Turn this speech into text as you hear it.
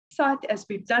website as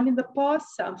we've done in the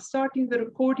past. So I'm starting the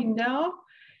recording now.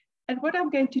 And what I'm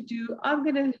going to do, I'm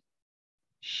going to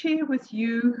share with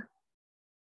you.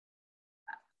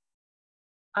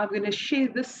 I'm going to share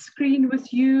this screen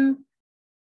with you.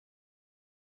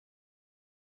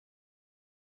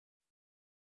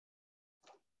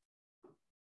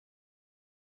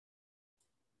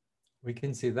 We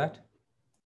can see that.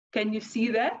 Can you see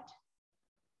that?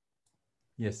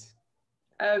 Yes.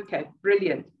 Okay,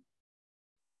 brilliant.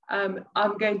 I'm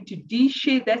going to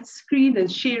de-share that screen and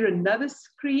share another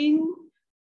screen.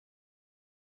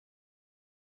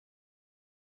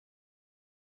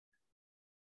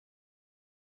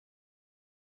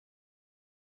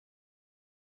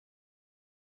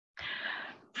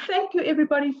 Thank you,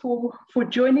 everybody, for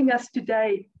joining us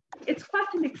today. It's quite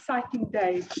an exciting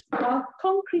day. Our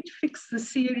CONCRETEFiX, the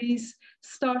series,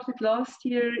 started last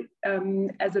year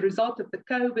as a result of the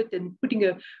COVID and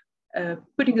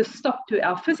putting a stop to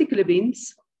our physical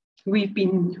events. We've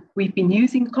been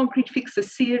using CONCRETEFiX, the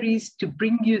series, to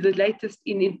bring you the latest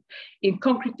in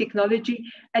concrete technology,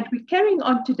 and we're carrying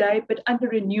on today, but under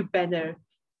a new banner.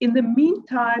 In the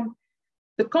meantime,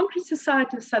 the Concrete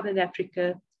Society of Southern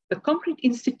Africa, the Concrete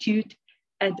Institute,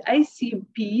 and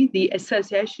ACMP, the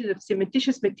Association of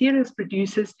Cementitious Materials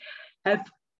Producers, have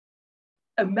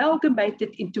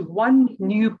amalgamated into one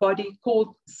new body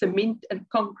called Cement and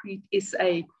Concrete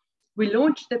SA. We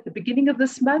launched at the beginning of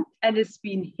this month, and it's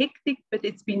been hectic, but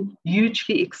it's been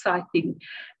hugely exciting.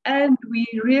 And we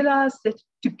realized that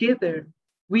together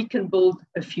we can build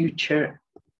a future.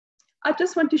 I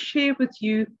just want to share with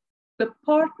you the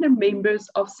partner members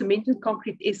of Cement and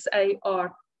Concrete SA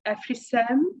are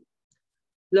AfriSam,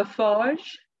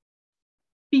 Lafarge,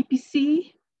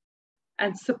 PPC,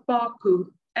 and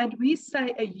Sapaku. And we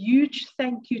say a huge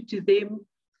thank you to them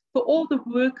for all the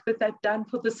work that they've done,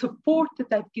 for the support that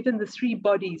they've given the three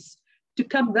bodies to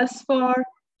come thus far,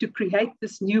 to create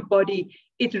this new body.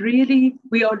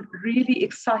 We are really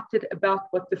excited about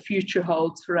what the future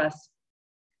holds for us.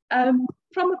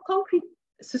 From a concrete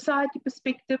society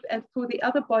perspective and for the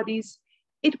other bodies,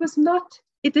 it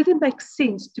didn't make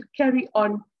sense to carry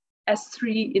on as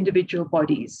three individual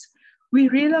bodies. We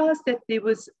realized that there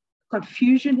was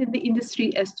confusion in the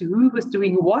industry as to who was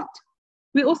doing what.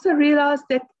 We also realized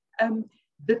that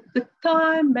the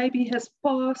time maybe has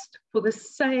passed for the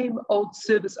same old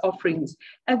service offerings,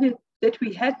 and that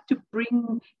we had to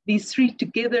bring these three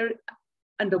together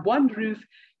under one roof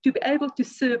to be able to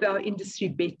serve our industry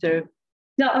better.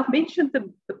 Now, I've mentioned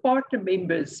the partner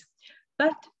members,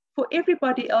 but for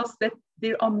everybody else, that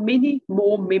there are many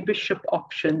more membership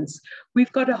options.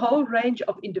 We've got a whole range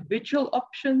of individual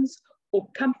options or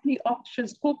company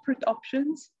options, corporate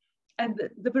options, and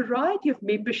the variety of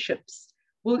memberships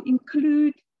will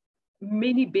include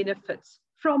many benefits,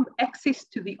 from access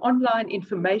to the online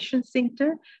information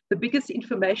center, the biggest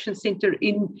information center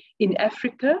in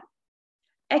Africa,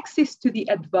 access to the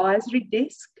advisory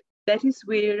desk, that is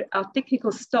where our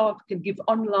technical staff can give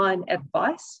online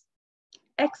advice,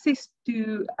 access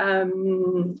to,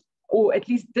 or at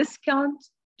least discount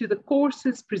to the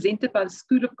courses presented by the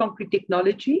School of Concrete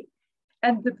Technology.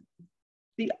 And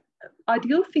the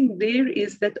ideal thing there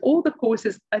is that all the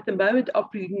courses at the moment are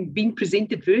being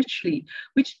presented virtually,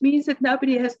 which means that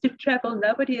nobody has to travel,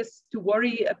 nobody has to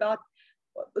worry about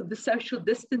the social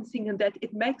distancing, and that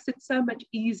it makes it so much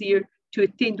easier to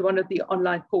attend one of the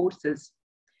online courses.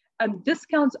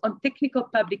 Discounts on technical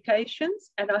publications,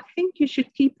 and I think you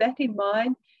should keep that in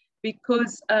mind,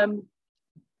 because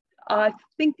I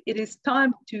think it is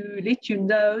time to let you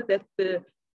know that the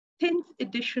 10th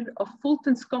edition of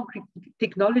Fulton's Concrete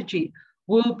Technology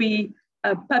will be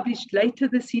published later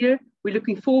this year. We're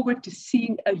looking forward to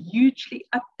seeing a hugely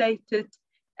updated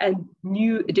and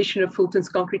new edition of Fulton's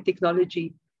Concrete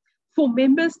Technology. For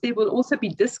members, there will also be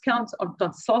discounts on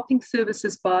consulting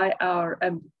services by our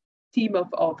team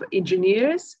of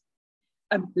engineers,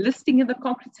 listing in the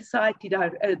Concrete Society,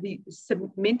 the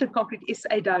Cement and Concrete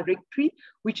SA directory,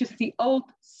 which is the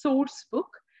old source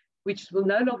book, which will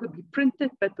no longer be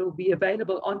printed, but will be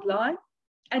available online,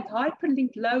 and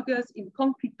hyperlinked logos in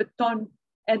Concrete Baton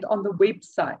and on the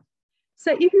website.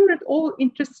 So if you're at all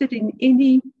interested in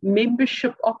any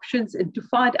membership options and to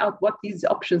find out what these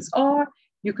options are,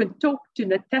 you can talk to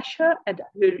Natasha, and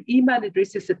her email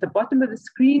address is at the bottom of the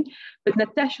screen. But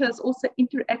Natasha has also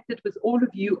interacted with all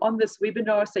of you on this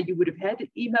webinar, so you would have had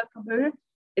an email from her.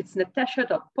 It's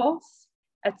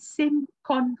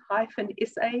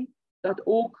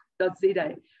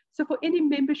natasha.pulse@semcon-sa.org.za. So for any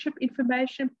membership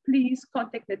information, please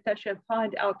contact Natasha and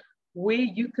find out where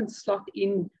you can slot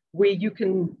in, where you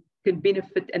can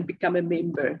benefit and become a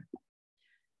member.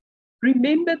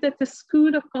 Remember that the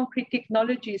School of Concrete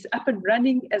Technology is up and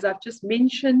running, as I've just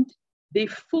mentioned. Their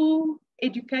full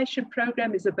education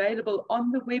program is available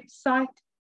on the website.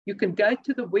 You can go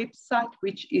to the website,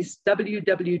 which is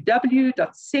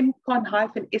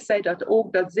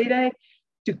www.semcon-sa.org.za,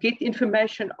 to get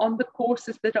information on the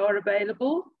courses that are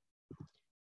available.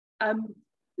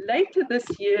 Later this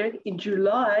year, in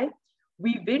July,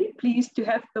 we're very pleased to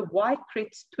have the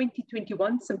CONCRETeFiX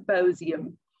 2021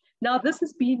 Symposium. Now, this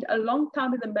has been a long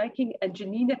time in the making, and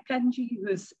Janina Kanji,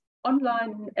 who's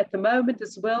online at the moment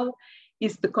as well,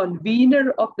 is the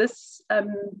convener of this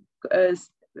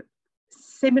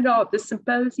seminar, of this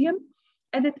symposium,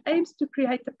 and it aims to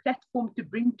create a platform to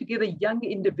bring together young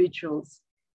individuals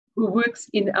who works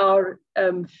in our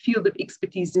field of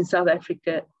expertise in South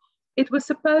Africa. It was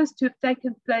supposed to have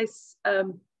taken place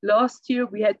last year.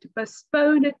 We had to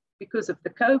postpone it because of the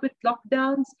COVID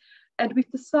lockdowns, and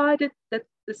we've decided that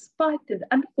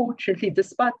unfortunately,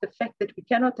 despite the fact that we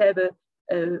cannot have a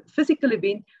physical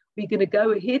event, we're going to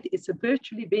go ahead. It's a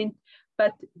virtual event.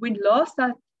 But when last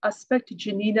I spoke to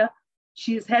Janina,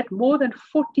 she has had more than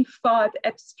 45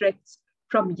 abstracts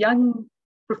from young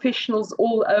professionals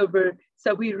all over.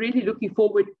 So we're really looking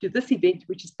forward to this event,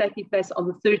 which is taking place on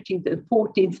the 13th and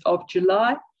 14th of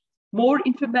July. More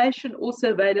information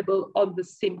also available on the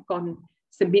SEMCON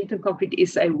Cement and Concrete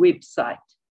SA website.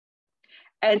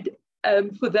 And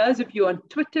for those of you on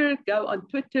Twitter, go on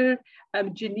Twitter.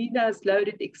 Janina has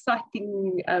loaded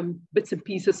exciting bits and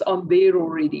pieces on there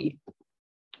already.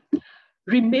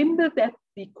 Remember that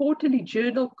the quarterly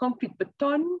journal Concrete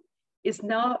Baton is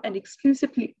now an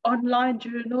exclusively online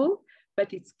journal,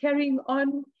 but it's carrying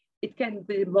on.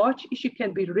 The March issue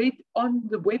can be read on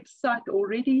the website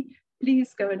already.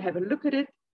 Please go and have a look at it.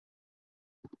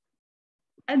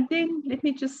 And then let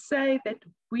me just say that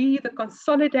we, the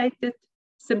Consolidated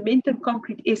Cement and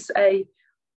Concrete SA,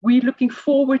 we're looking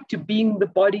forward to being the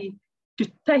body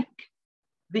to take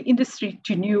the industry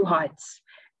to new heights.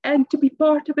 And to be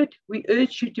part of it, we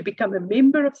urge you to become a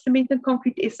member of Cement and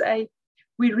Concrete SA.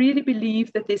 We really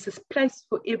believe that there's a place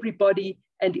for everybody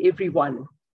and everyone.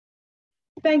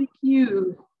 Thank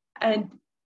you. And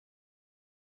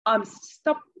I'm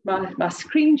stopped my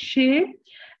screen share.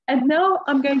 And now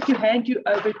I'm going to hand you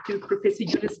over to Professor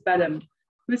Eunice Ballum,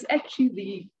 who is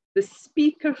actually the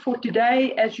speaker for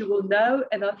today, as you will know.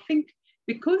 And I think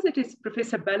because it is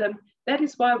Professor Ballum, that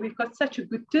is why we've got such a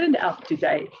good turnout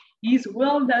today. He's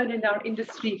well known in our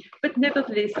industry, but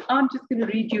nevertheless, I'm just going to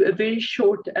read you a very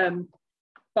short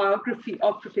biography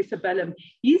of Professor Ballum.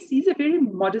 He's a very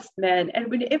modest man,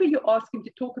 and whenever you ask him to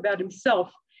talk about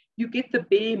himself, you get the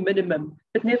bare minimum.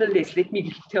 But nevertheless, let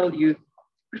me tell you,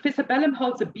 Professor Ballum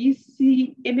holds a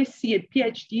BC, MSc, and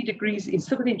PhD degrees in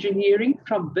civil engineering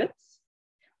from WITS.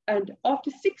 And after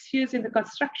 6 years in the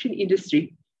construction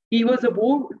industry, he was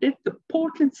awarded the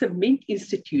Portland Cement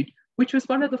Institute, which was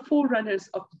one of the forerunners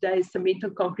of today's Cement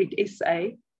and Concrete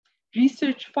SA,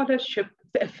 research fellowship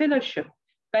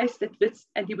based at WITS,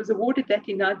 and he was awarded that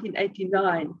in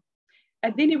 1989.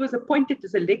 And then he was appointed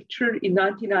as a lecturer in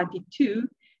 1992,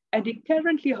 and he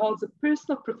currently holds a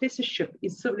personal professorship in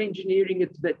civil engineering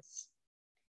at WITS.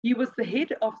 He was the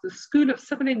head of the School of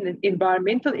Civil and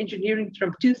Environmental Engineering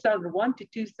from 2001 to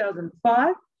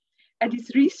 2005, and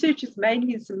his research is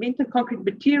mainly in cement and concrete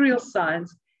material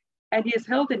science, and he has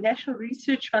held the National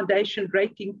Research Foundation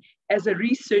rating as a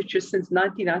researcher since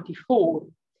 1994.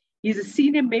 He's a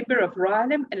senior member of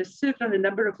RILEM and has served on a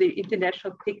number of their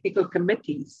international technical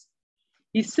committees.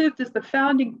 He served as the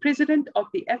founding president of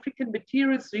the African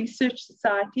Materials Research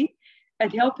Society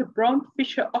and held a Brown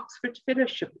Fisher Oxford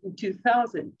Fellowship in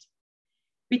 2000.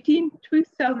 Between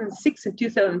 2006 and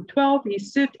 2012, he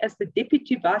served as the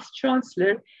Deputy Vice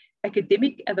Chancellor,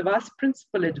 Academic, and the Vice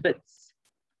Principal at WITS.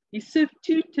 He served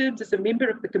 2 terms as a member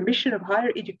of the Commission of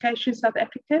Higher Education South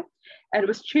Africa and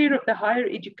was chair of the Higher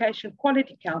Education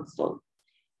Quality Council.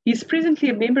 He is presently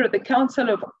a member of the Council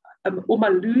of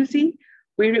Umaluzi,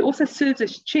 where he also serves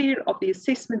as chair of the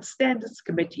Assessment Standards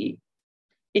Committee.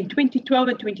 In 2012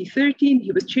 and 2013,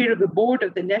 he was chair of the board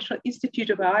of the National Institute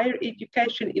of Higher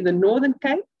Education in the Northern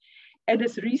Cape and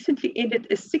has recently ended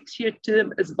a 6-year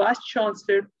term as Vice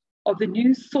Chancellor of the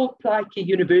new Saltplyke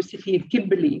University in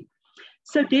Kimberley.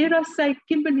 So dare I say,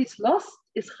 Kimberley's loss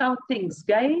is Gauteng's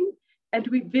gain, and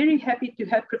we're very happy to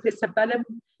have Professor Ballum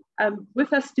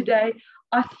with us today.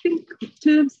 I think the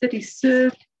terms that he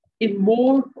served in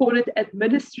more, call it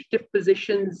administrative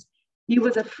positions, he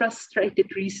was a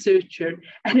frustrated researcher,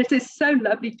 and it is so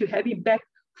lovely to have him back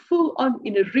full on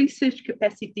in a research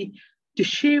capacity to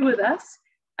share with us.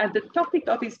 And the topic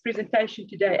of his presentation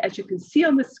today, as you can see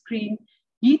on the screen,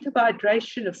 heat of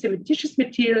hydration of cementitious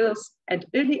materials, and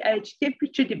early age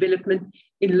temperature development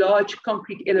in large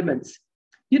concrete elements.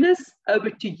 Eunice, over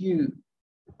to you.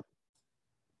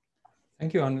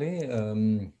 Thank you, Anli,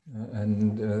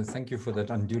 and thank you for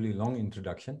that unduly long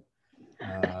introduction,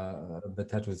 but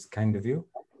that was kind of you.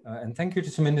 And thank you to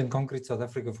Cement and Concrete South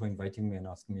Africa for inviting me and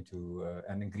asking me to,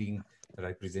 and agreeing that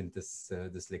I present this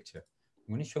lecture.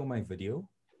 I'm going to show my video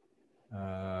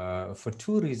for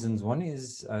two reasons. One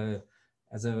is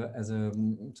as a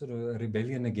sort of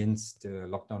rebellion against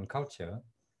lockdown culture,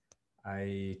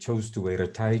 I chose to wear a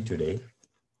tie today.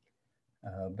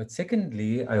 But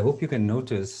secondly, I hope you can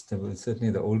notice,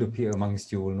 certainly the older peer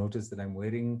amongst you will notice that I'm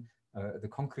wearing the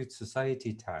Concrete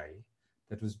Society tie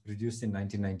that was produced in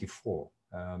 1994,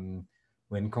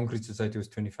 when Concrete Society was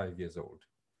 25 years old.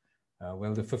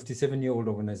 Well, the 57-year-old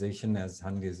organization, as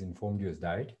Hanli has informed you, has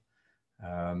died.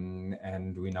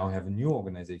 And we now have a new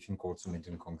organization called Cement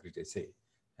and Concrete SA.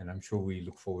 And I'm sure we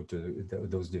look forward to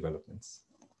those developments.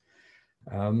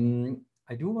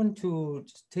 I do want to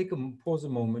just pause a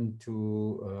moment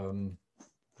to,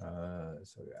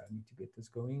 sorry, I need to get this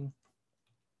going.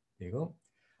 There you go.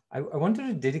 I wanted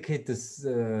to dedicate this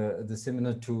the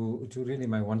seminar to really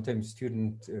my one-time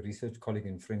student, research colleague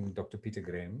and friend, Dr. Peter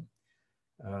Graham.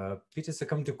 Peter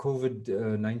succumbed to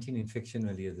COVID-19 infection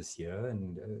earlier this year,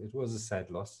 and it was a sad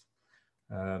loss.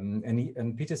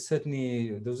 And Peter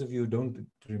certainly, those of you who don't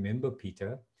remember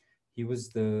Peter, he was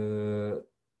the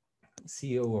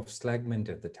CEO of Slagment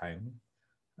at the time,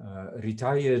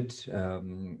 retired,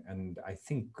 and I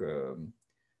think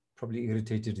probably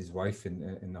irritated his wife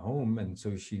in the home, and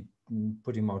so she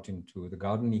put him out into the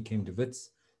garden. He came to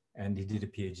Wits, and he did a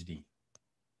PhD,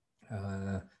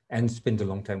 and spent a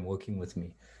long time working with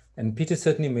me. And Peter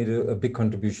certainly made a big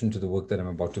contribution to the work that I'm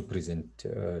about to present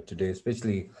today,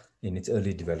 especially in its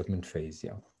early development phase.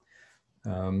 Yeah.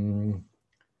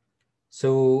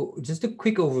 So just a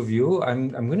quick overview.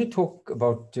 I'm going to talk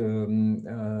about cement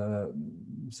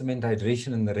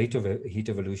hydration and the rate of heat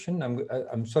evolution.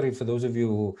 I'm sorry for those of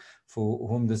you for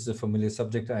whom this is a familiar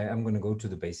subject. I am going to go to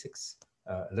the basics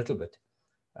a little bit.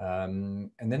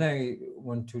 And then I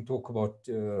want to talk about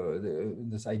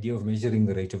this idea of measuring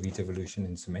the rate of heat evolution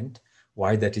in cement,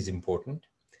 why that is important.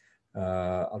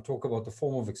 I'll talk about the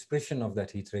form of expression of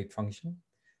that heat rate function,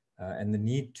 and the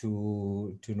need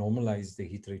to normalize the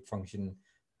heat rate function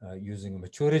using a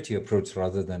maturity approach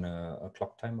rather than a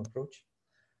clock time approach.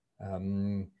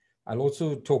 I'll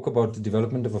also talk about the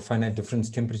development of a finite difference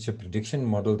temperature prediction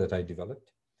model that I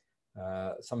developed,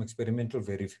 some experimental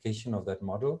verification of that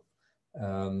model.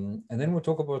 And then we'll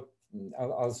talk about,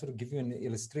 I'll sort of give you an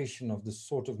illustration of the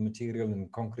sort of material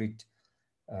and concrete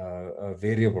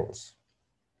variables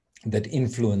that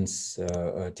influence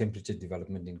temperature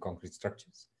development in concrete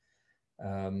structures.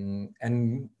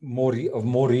 And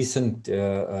more recent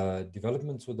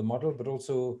developments with the model, but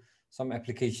also some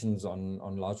applications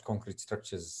on large concrete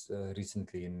structures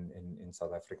recently in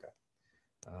South Africa.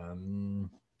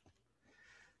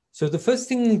 So the first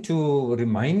thing to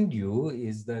remind you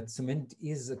is that cement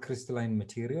is a crystalline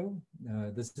material.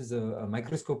 This is a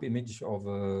microscope image of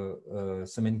a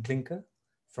cement clinker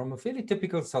from a fairly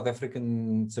typical South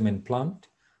African cement plant,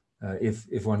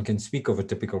 if one can speak of a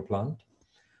typical plant.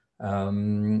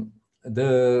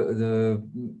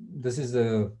 This is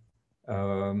a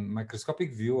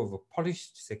microscopic view of a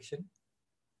polished section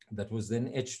that was then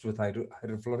etched with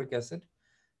hydrofluoric acid.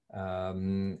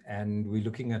 And we're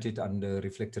looking at it under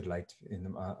reflected light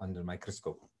under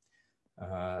microscope.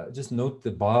 Just note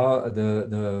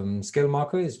the scale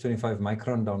marker is 25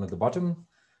 micron down at the bottom,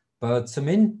 but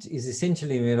cement is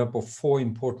essentially made up of four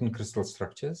important crystal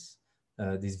structures.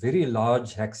 These very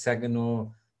large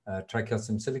hexagonal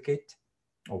tricalcium silicate,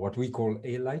 or what we call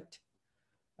A-lite.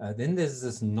 Then there's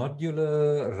this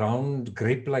nodular round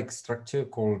grape-like structure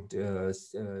called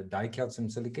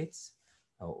dicalcium silicates,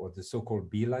 or the so-called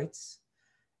B-lites.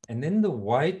 And then the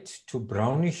white to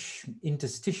brownish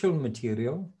interstitial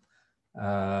material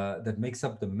that makes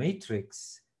up the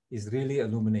matrix is really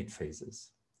aluminate phases,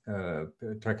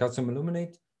 tricalcium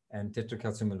aluminate and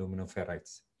tetracalcium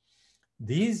aluminoferrites.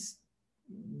 These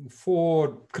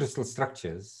four crystal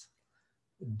structures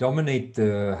dominate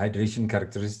the hydration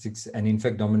characteristics and in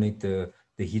fact dominate the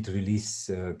heat release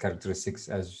characteristics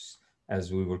as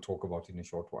we will talk about in a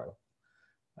short while.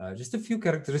 Just a few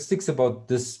characteristics about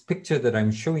this picture that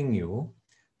I'm showing you.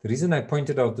 The reason I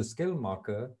pointed out the scale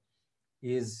marker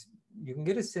is you can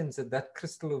get a sense that that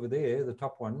crystal over there, the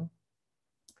top one,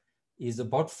 is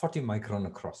about 40 micron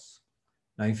across.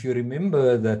 Now, if you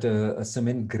remember that a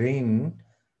cement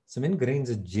grains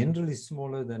are generally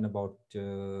smaller than about,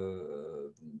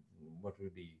 what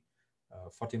would be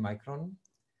 40 micron.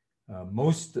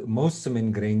 Most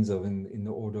cement grains are in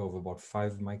the order of about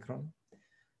 5 micron.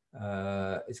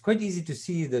 It's quite easy to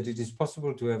see that it is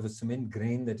possible to have a cement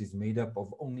grain that is made up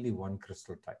of only one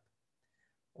crystal type,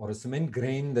 or a cement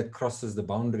grain that crosses the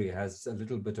boundary, has a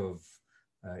little bit of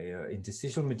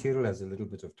interstitial material, has a little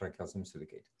bit of tricalcium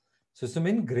silicate. So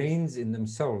cement grains in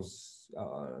themselves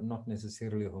are not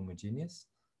necessarily homogeneous,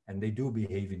 and they do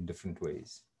behave in different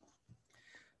ways.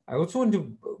 I also want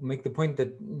to make the point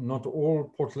that not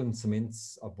all Portland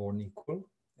cements are born equal,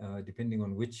 depending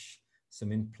on which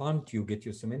cement plant you get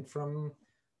your cement from,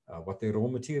 what their raw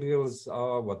materials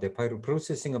are, what their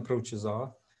pyroprocessing approaches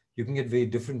are. You can get very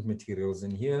different materials.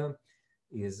 And here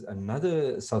is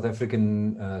another South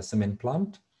African cement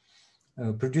plant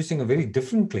producing a very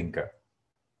different clinker.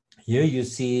 Here you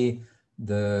see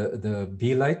the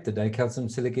B-lite, the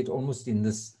dicalcium silicate, almost in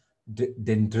this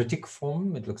dendritic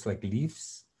form. It looks like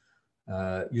leaves.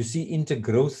 You see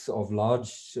intergrowth of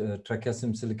large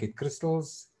tricalcium silicate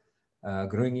crystals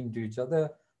growing into each other.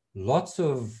 Lots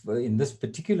of, in this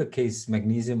particular case,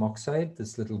 magnesium oxide,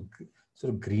 this little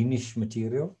sort of greenish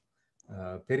material,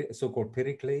 so-called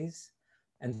periclase.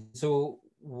 And so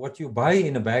what you buy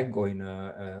in a bag or in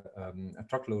a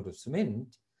truckload of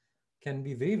cement can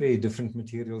be very, very different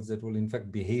materials that will in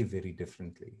fact behave very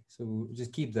differently. So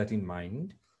just keep that in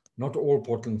mind. Not all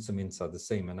Portland cements are the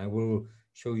same. And I will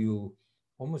show you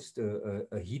almost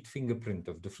a heat fingerprint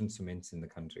of different cements in the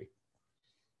country.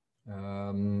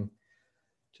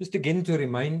 Just again to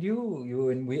remind you,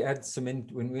 when we add cement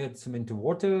to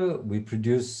water, we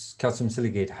produce calcium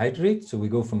silicate hydrate. So we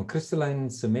go from a crystalline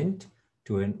cement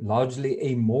to a largely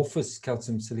amorphous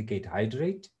calcium silicate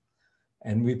hydrate.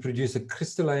 And we produce a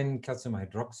crystalline calcium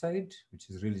hydroxide, which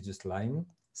is really just lime,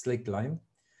 slaked lime.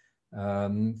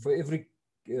 For every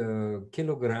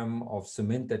kilogram of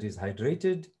cement that is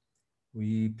hydrated,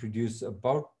 we produce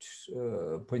about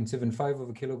 0.75 of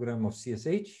a kilogram of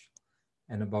CSH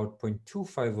and about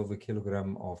 0.25 of a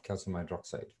kilogram of calcium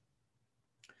hydroxide.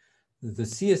 The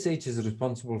CSH is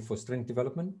responsible for strength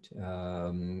development,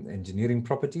 engineering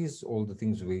properties, all the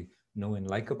things we know and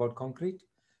like about concrete.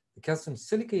 The calcium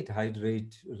silicate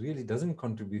hydrate really doesn't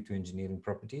contribute to engineering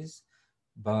properties,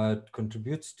 but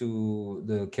contributes to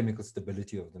the chemical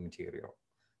stability of the material.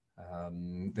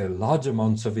 There are large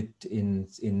amounts of it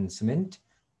in cement.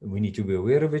 We need to be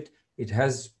aware of it. It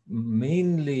has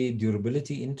mainly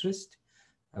durability interest,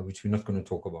 which we're not going to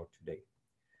talk about today.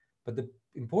 But the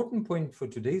important point for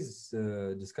today's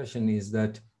discussion is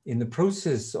that in the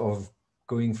process of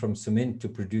going from cement to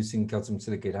producing calcium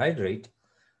silicate hydrate,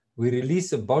 we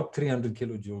release about 300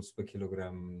 kilojoules per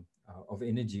kilogram of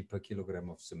energy per kilogram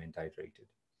of cement hydrated.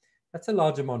 That's a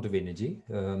large amount of energy.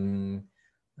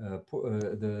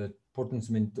 The Portland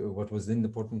Cement, what was then the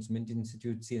Portland Cement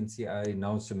Institute, CNCI,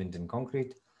 now Cement and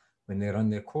Concrete, when they run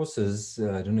their courses,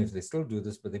 I don't know if they still do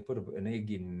this, but they put an egg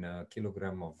in a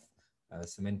kilogram of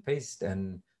cement paste,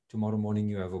 and tomorrow morning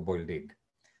you have a boiled egg.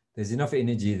 There's enough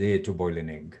energy there to boil an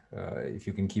egg, if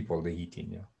you can keep all the heat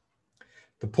in. Yeah.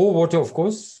 The pore water, of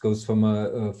course, goes from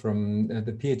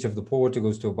the pH of the pore water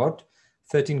goes to about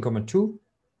 13.2,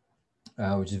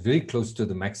 which is very close to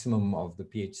the maximum of the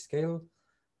pH scale.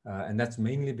 And that's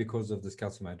mainly because of this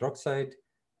calcium hydroxide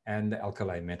and the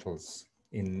alkali metals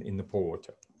in the pore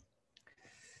water.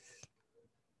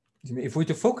 If we're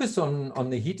to focus on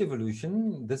the heat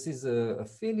evolution, this is a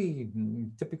fairly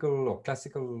typical or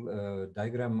classical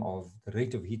diagram of the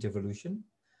rate of heat evolution.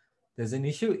 There's an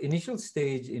initial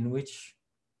stage in which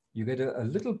you get a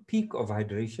little peak of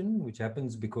hydration, which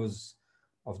happens because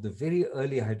of the very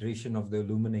early hydration of the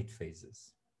aluminate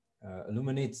phases.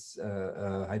 Aluminates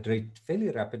hydrate fairly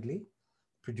rapidly,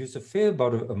 produce a fair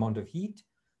amount of heat,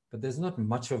 but there's not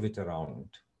much of it around.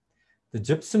 The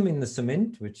gypsum in the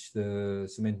cement, which the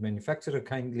cement manufacturer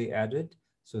kindly added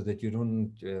so that you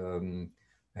don't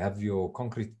have your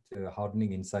concrete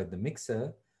hardening inside the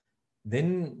mixer,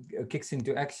 then kicks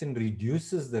into action,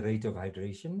 reduces the rate of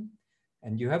hydration,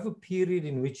 and you have a period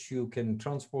in which you can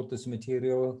transport this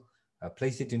material,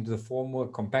 place it into the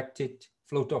formwork, compact it,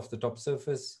 float off the top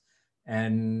surface,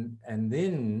 and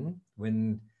then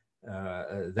when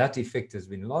that effect has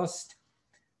been lost,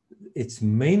 it's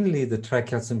mainly the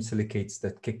tricalcium silicates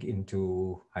that kick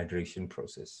into hydration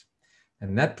process.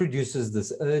 And that produces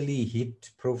this early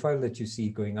heat profile that you see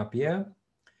going up here.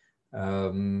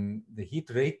 The heat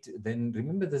rate, then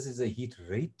remember this is a heat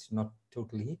rate, not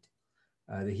total heat.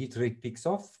 The heat rate peaks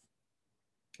off,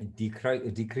 it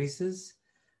decreases.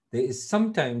 There is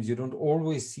sometimes, you don't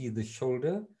always see the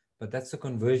shoulder, but that's a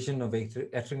conversion of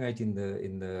ettringite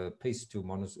in the paste to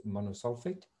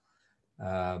monosulfate.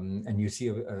 And you see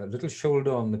a little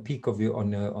shoulder on the peak of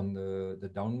on the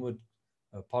downward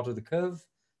part of the curve,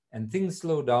 and things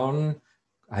slow down.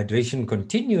 Hydration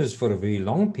continues for a very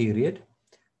long period,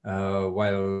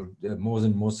 while more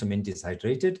and more cement is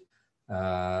hydrated.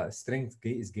 Strength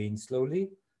is gained slowly,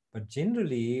 but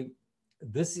generally,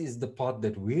 this is the part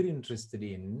that we're interested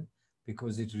in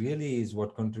because it really is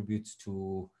what contributes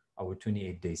to our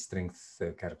 28-day strength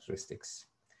characteristics.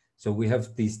 So we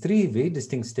have these three very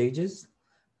distinct stages.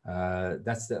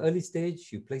 That's the early stage.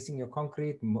 You're placing your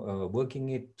concrete, working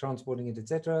it, transporting it,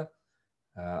 etc.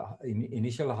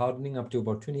 Initial hardening up to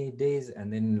about 28 days,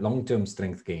 and then long-term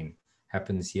strength gain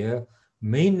happens here.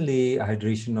 Mainly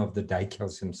hydration of the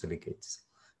dicalcium silicates.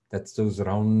 That's those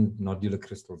round nodular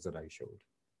crystals that I showed.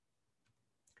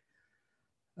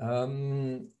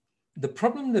 The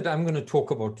problem that I'm going to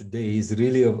talk about today is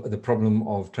really the problem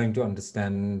of trying to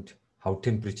understand how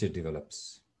temperature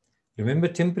develops. Remember,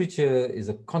 temperature is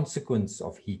a consequence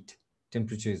of heat.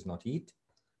 Temperature is not heat,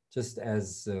 just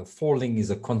as falling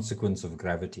is a consequence of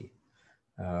gravity.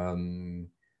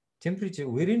 Temperature,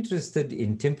 we're interested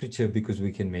in temperature because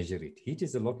we can measure it. Heat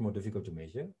is a lot more difficult to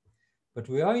measure, but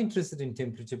we are interested in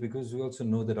temperature because we also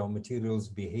know that our materials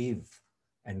behave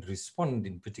and respond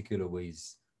in particular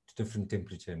ways to different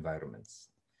temperature environments.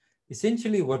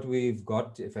 Essentially what we've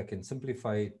got, if I can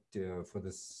simplify it for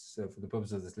the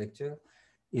purpose of this lecture,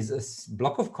 is a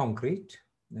block of concrete,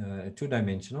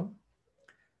 two-dimensional.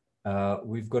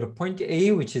 We've got a point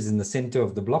A, which is in the center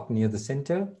of the block, near the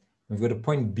center. We've got a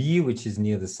point B, which is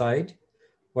near the side.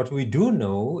 What we do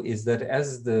know is that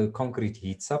as the concrete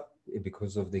heats up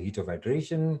because of the heat of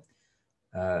hydration,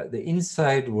 the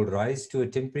inside will rise to a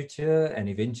temperature and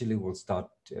eventually will start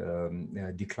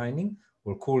declining,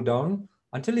 will cool down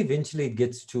until eventually it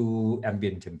gets to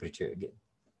ambient temperature again.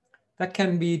 That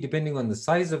can be, depending on the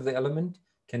size of the element,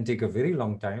 can take a very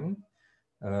long time.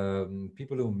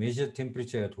 People who measured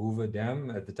temperature at Hoover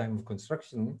Dam at the time of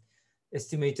construction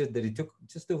estimated that it took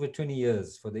just over 20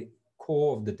 years for the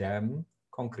core of the dam,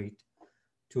 concrete,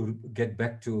 to get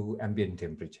back to ambient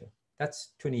temperature.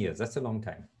 That's 20 years, that's a long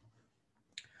time.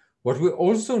 What we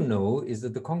also know is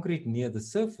that the concrete near the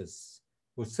surface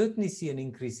will certainly see an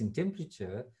increase in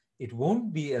temperature. It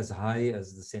won't be as high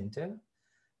as the center,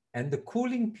 and the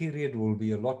cooling period will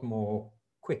be a lot more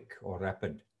quick or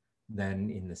rapid than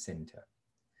in the center.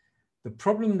 The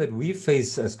problem that we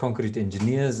face as concrete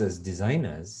engineers, as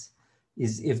designers,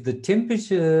 is if the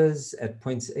temperatures at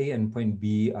points A and point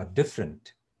B are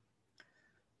different,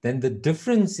 then the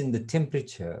difference in the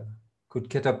temperature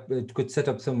could set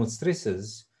up thermal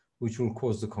stresses which will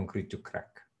cause the concrete to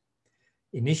crack.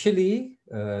 Initially,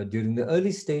 during the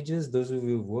early stages, those of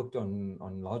you who've worked on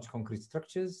large concrete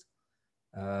structures,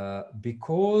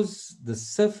 because the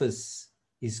surface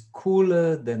is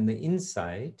cooler than the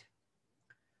inside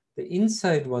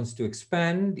wants to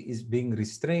expand, is being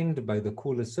restrained by the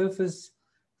cooler surface.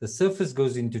 The surface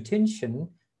goes into tension,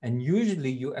 and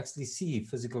usually you actually see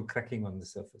physical cracking on the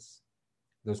surface.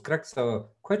 Those cracks are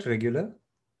quite regular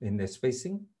in their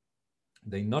spacing.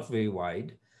 They're not very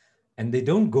wide, and they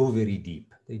don't go very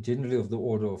deep. They're generally of the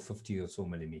order of 50 or so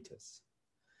millimeters.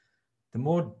 The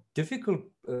more difficult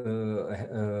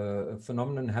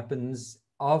phenomenon happens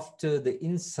after the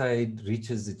inside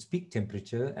reaches its peak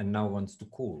temperature and now wants to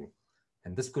cool.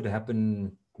 And this could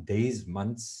happen days,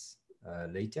 months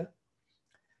later.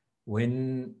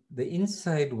 When the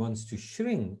inside wants to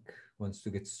shrink, wants to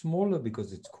get smaller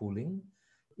because it's cooling,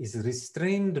 is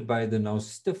restrained by the now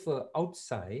stiffer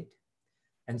outside,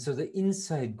 and so the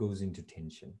inside goes into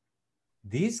tension.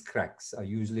 These cracks are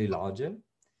usually larger.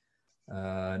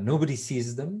 Nobody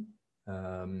sees them.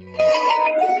 Am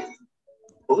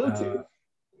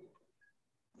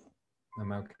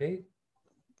I okay?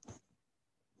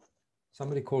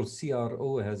 Somebody called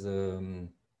CRO has a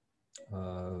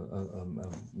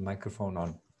microphone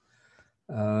on.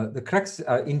 The cracks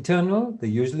are internal. They're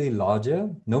usually larger.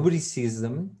 Nobody sees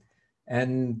them.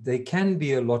 And they can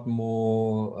be a lot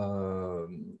more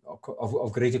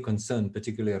of greater concern,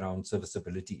 particularly around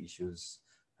serviceability issues,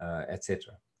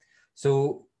 etc.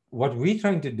 So what we're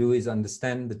trying to do is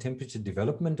understand the temperature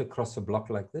development across a block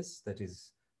like this that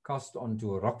is cast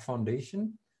onto a rock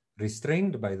foundation,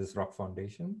 restrained by this rock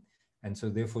foundation, and so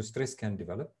therefore stress can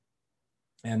develop.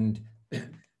 And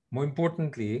more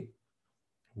importantly,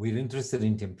 we're interested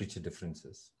in temperature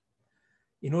differences.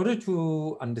 In order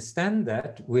to understand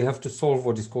that, we have to solve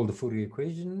what is called the Fourier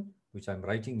equation, which I'm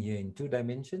writing here in 2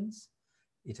 dimensions.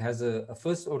 It has a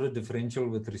first order differential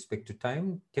with respect to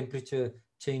time. Temperature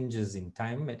changes in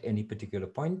time at any particular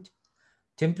point.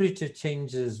 Temperature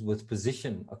changes with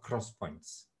position across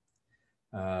points.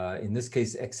 In this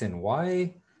case, X and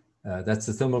Y, that's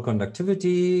the thermal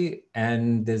conductivity.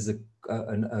 And there's a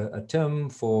term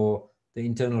for the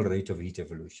internal rate of heat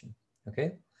evolution.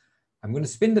 Okay, I'm going to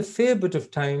spend a fair bit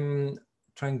of time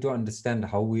trying to understand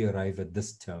how we arrive at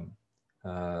this term.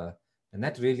 And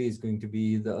that really is going to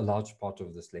be a large part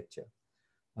of this lecture.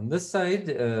 On this side,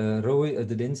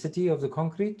 the density of the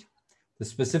concrete, the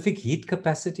specific heat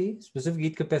capacity. Specific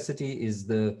heat capacity is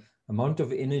the amount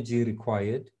of energy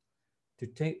required to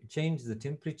change the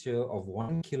temperature of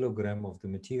 1 kilogram of the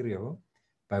material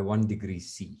by 1 degree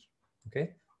C.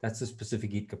 Okay, that's the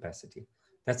specific heat capacity.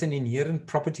 That's an inherent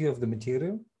property of the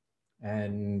material,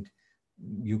 and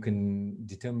you can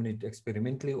determine it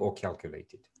experimentally or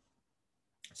calculate it.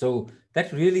 So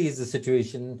that really is the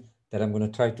situation that I'm going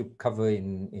to try to cover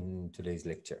in today's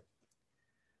lecture.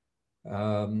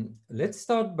 Let's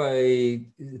start by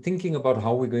thinking about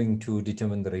how we're going to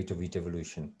determine the rate of heat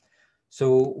evolution.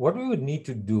 So what we would need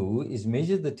to do is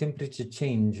measure the temperature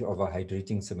change of a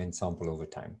hydrating cement sample over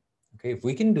time. Okay, if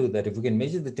we can do that, if we can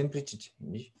measure the temperature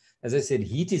change, as I said,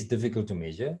 heat is difficult to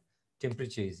measure,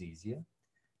 temperature is easier.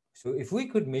 So if we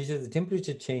could measure the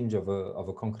temperature change of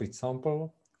a concrete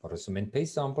sample or a cement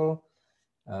paste sample,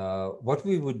 what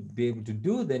we would be able to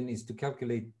do then is to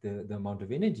calculate the amount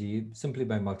of energy simply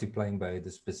by multiplying by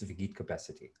the specific heat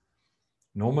capacity,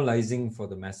 normalizing for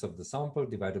the mass of the sample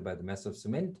divided by the mass of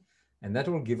cement, and that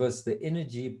will give us the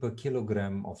energy per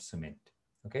kilogram of cement.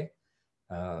 Okay,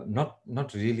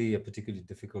 not really a particularly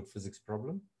difficult physics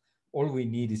problem. All we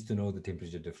need is to know the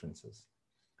temperature differences.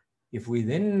 If we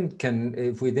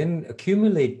then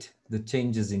accumulate the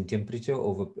changes in temperature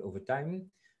over time,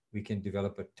 we can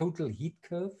develop a total heat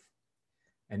curve.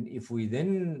 And if we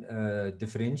then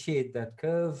differentiate that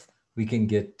curve, we can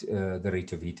get the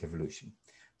rate of heat evolution.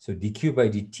 So dQ by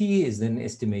dt is then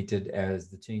estimated as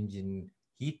the change in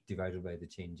heat divided by the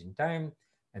change in time.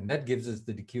 And that gives us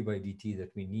the dQ by dt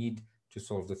that we need to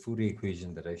solve the Fourier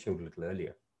equation that I showed a little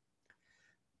earlier.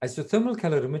 Isothermal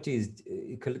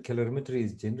calorimetry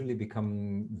has generally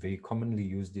become very commonly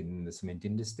used in the cement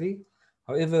industry.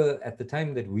 However, at the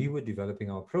time that we were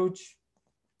developing our approach,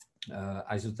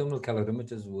 isothermal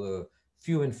calorimeters were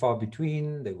few and far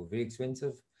between. They were very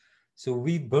expensive. So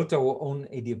we built our own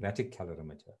adiabatic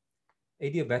calorimeter.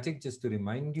 Adiabatic, just to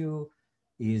remind you,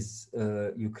 is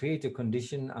you create a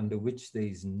condition under which there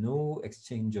is no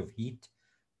exchange of heat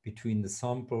between the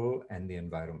sample and the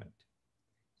environment.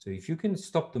 So if you can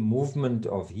stop the movement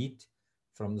of heat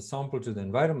from the sample to the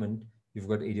environment, you've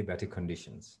got adiabatic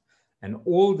conditions. And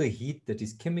all the heat that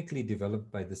is chemically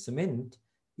developed by the cement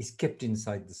is kept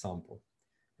inside the sample.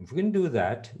 If we can do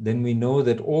that, then we know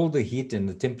that all the heat and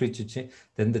the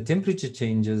temperature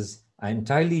changes are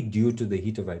entirely due to the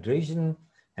heat of hydration,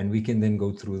 and we can then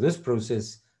go through this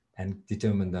process and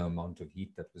determine the amount of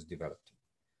heat that was developed.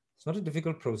 It's not a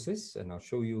difficult process, and I'll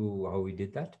show you how we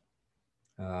did that.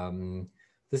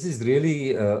 This is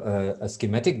really a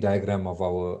schematic diagram of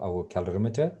our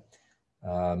calorimeter.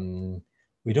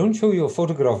 We don't show you a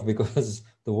photograph because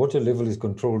the water level is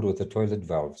controlled with a toilet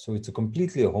valve. So it's a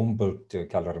completely home-built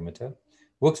calorimeter.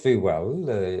 Works very well,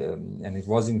 and it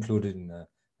was included in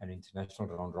an international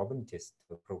round-robin test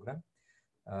program.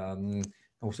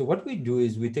 So what we do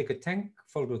is we take a tank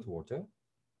filled with water.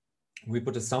 We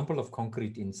put a sample of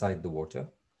concrete inside the water.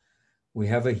 We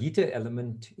have a heater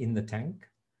element in the tank.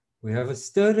 We have a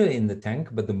stirrer in the tank,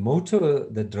 but the motor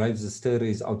that drives the stirrer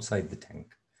is outside the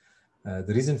tank.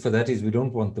 The reason for that is we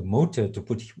don't want the motor to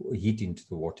put heat into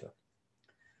the water.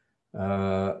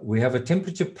 We have a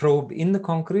temperature probe in the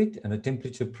concrete and a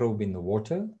temperature probe in the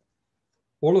water.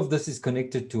 All of this is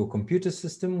connected to a computer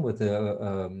system with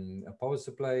a power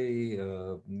supply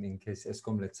in case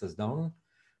Eskom lets us down.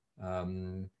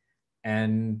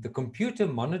 And the computer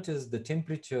monitors the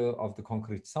temperature of the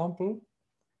concrete sample,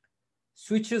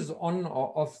 switches on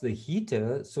or off the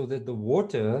heater so that the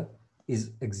water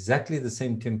is exactly the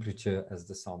same temperature as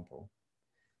the sample.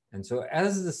 And so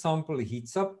as the sample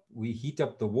heats up, we heat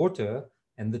up the water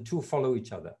and the two follow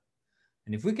each other.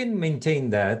 And if we can maintain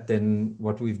that, then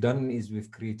what we've done is we've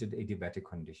created adiabatic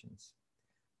conditions.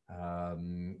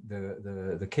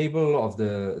 The cable of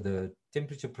the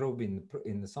temperature probe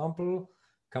in the sample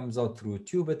comes out through a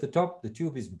tube at the top. The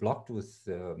tube is blocked with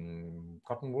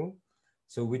cotton wool.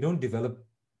 So we don't develop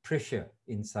pressure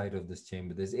inside of this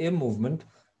chamber. There's air movement,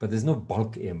 but there's no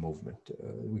bulk air movement.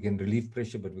 We can relieve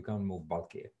pressure, but we can't move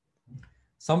bulk air.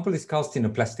 Sample is cast in a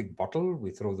plastic bottle.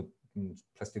 We throw the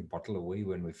plastic bottle away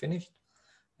when we're finished.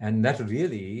 And that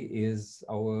really is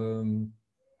our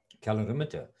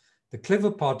calorimeter. The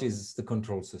clever part is the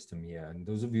control system here. And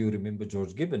those of you who remember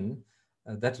George Gibbon,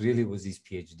 that really was his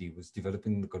PhD, was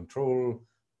developing the control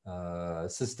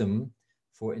system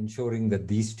for ensuring that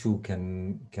these two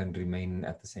can remain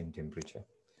at the same temperature.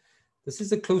 This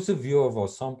is a closer view of our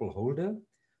sample holder.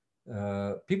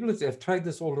 People have tried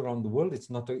this all around the world. It's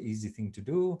not an easy thing to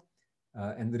do.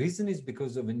 And the reason is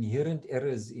because of inherent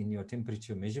errors in your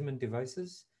temperature measurement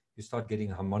devices. You start getting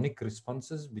harmonic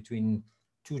responses between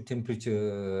two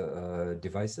temperature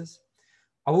devices.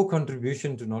 Our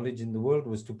contribution to knowledge in the world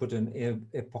was to put an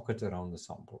air pocket around the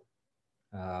sample.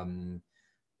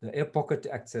 The air pocket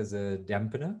acts as a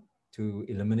dampener to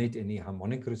eliminate any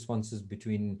harmonic responses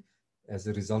between, as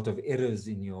a result of errors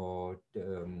in your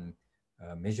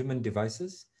measurement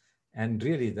devices. And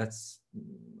really that's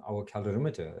our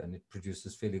calorimeter, and it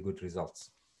produces fairly good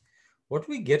results. What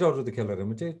we get out of the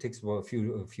calorimeter, it takes about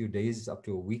a few days up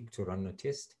to a week to run a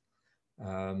test.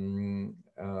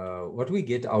 What we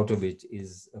get out of it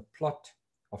is a plot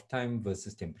of time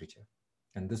versus temperature.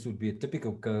 And this would be a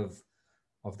typical curve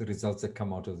of the results that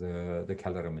come out of the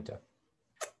calorimeter.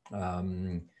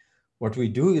 What we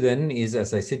do then is,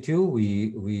 as I said to you,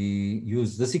 we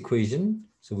use this equation.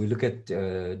 So we look at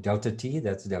delta T,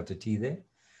 that's delta T there.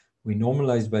 We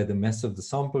normalize by the mass of the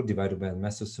sample divided by the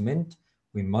mass of cement.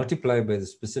 We multiply by the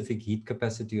specific heat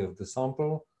capacity of the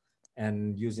sample.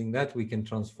 And using that, we can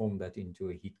transform that into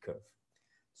a heat curve.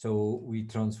 So we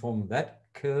transform that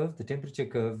curve, the temperature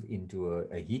curve, into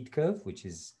a heat curve, which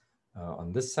is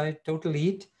on this side, total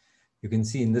heat. You can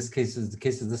see in this case, the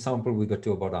case of the sample, we got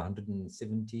to about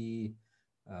 170,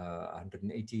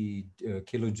 180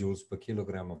 kilojoules per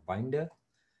kilogram of binder.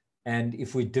 And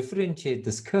if we differentiate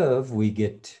this curve, we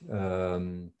get a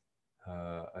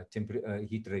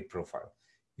heat rate profile.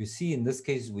 You see, in this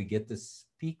case, we get this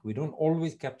peak. We don't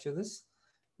always capture this.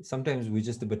 Sometimes we're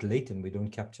just a bit late and we don't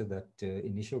capture that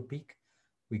initial peak.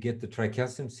 We get the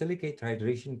tricalcium silicate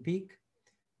hydration peak.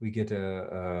 We get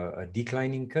a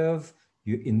declining curve.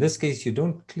 In this case, you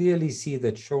don't clearly see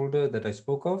that shoulder that I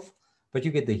spoke of, but you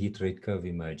get the heat rate curve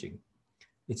emerging.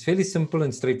 It's fairly simple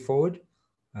and straightforward.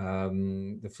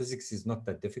 The physics is not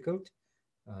that difficult,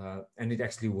 and it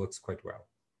actually works quite well.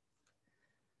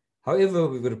 However,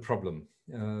 we've got a problem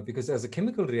because as a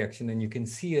chemical reaction, and you can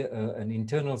see an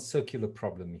internal circular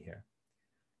problem here.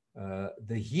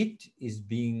 The heat is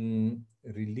being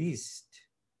released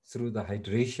through the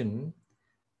hydration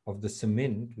of the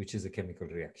cement, which is a chemical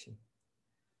reaction.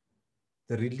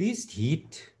 The released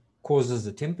heat causes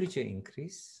a temperature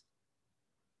increase.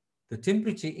 The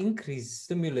temperature increase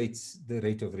stimulates the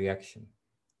rate of reaction,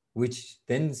 which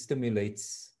then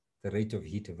stimulates the rate of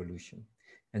heat evolution.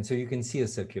 And so you can see a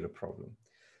circular problem.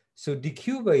 So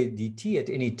dq by dt at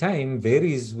any time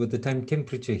varies with the time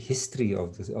temperature history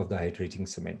of the hydrating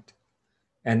cement.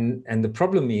 And the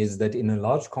problem is that in a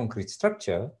large concrete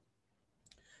structure,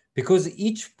 because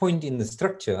each point in the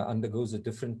structure undergoes a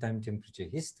different time temperature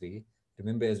history,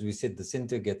 remember, as we said, the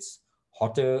center gets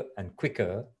hotter and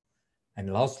quicker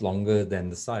and lasts longer than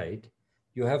the side,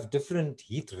 you have different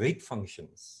heat rate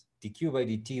functions. dq by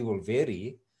dt will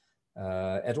vary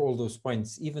at all those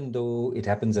points, even though it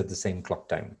happens at the same clock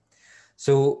time.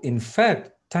 So in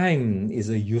fact, time is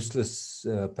a useless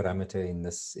parameter in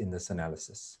this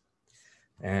analysis.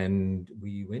 And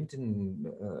we went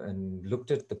and looked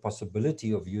at the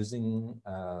possibility of using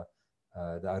the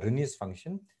Arrhenius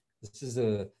function. This is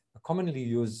a commonly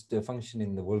used function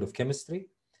in the world of chemistry,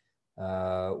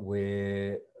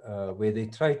 where they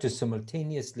try to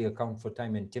simultaneously account for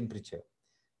time and temperature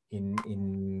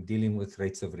in dealing with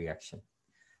rates of reaction.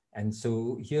 And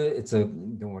so here it's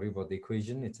don't worry about the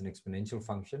equation, it's an exponential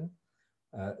function.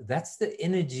 That's the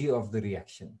energy of the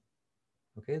reaction.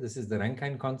 Okay, this is the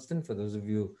Rankine constant for those of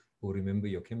you who remember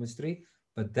your chemistry,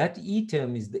 but that E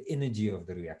term is the energy of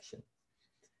the reaction.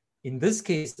 In this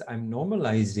case, I'm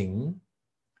normalizing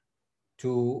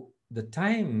to the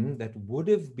time that would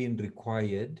have been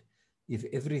required if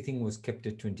everything was kept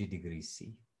at 20 degrees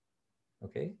C.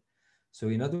 Okay, so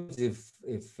in other words,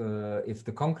 if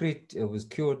the concrete was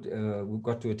cured, we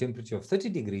got to a temperature of 30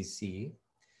 degrees C,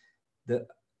 the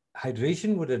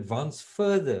hydration would advance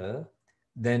further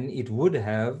than it would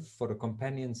have for a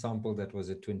companion sample that was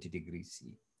at 20 degrees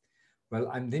C. Well,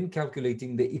 I'm then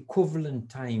calculating the equivalent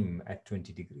time at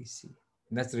 20 degrees C.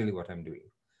 And that's really what I'm doing.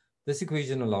 This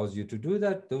equation allows you to do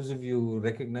that. Those of you who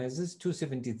recognize this,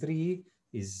 273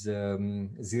 is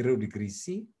 0 degrees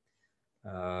C,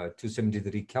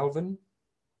 273 Kelvin.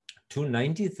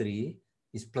 293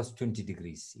 is plus 20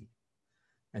 degrees C.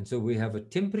 And so we have a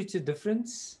temperature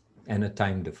difference and a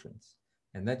time difference.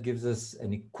 And that gives us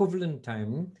an equivalent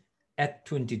time at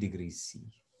 20 degrees C.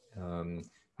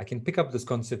 I can pick up this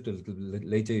concept a little bit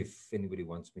later if anybody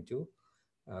wants me to.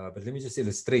 But let me just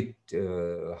illustrate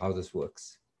how this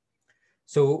works.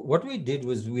 So what we did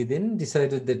was we then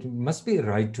decided that it must be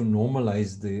right to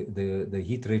normalize the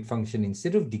heat rate function.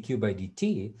 Instead of dq by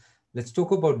dt, let's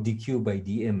talk about dq by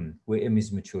dm, where m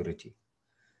is maturity.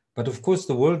 But of course,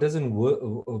 the world doesn't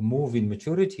move in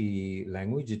maturity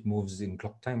language, it moves in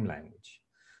clock time language.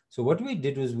 So what we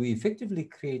did was we effectively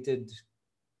created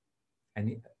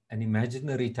an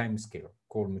imaginary time scale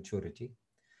called maturity,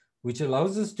 which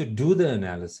allows us to do the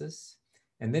analysis.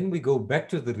 And then we go back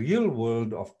to the real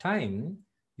world of time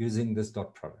using this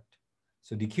dot product.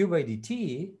 So dq by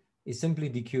dt is simply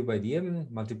dq by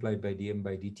dm multiplied by dm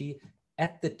by dt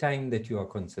at the time that you are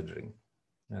considering.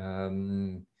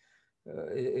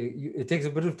 It takes a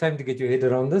bit of time to get your head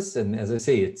around this. And as I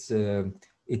say, it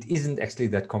isn't actually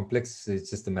that complex.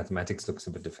 It's just the mathematics looks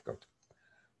a bit difficult.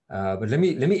 But let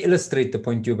me illustrate the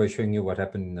point to you by showing you what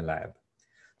happened in the lab.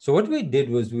 So what we did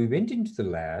was we went into the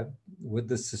lab with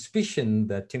the suspicion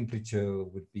that temperature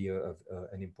would be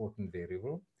an important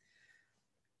variable.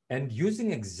 And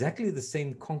using exactly the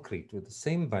same concrete with the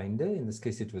same binder, in this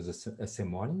case it was a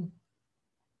SM1,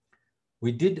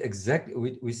 we did exactly,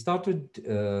 we started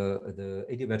the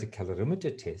adiabatic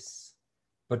calorimeter tests,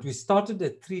 but we started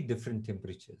at 3 different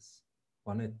temperatures.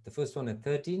 The first one at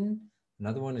 13,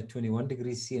 another one at 21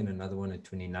 degrees C, and another one at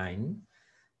 29.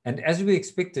 And as we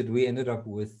expected, we ended up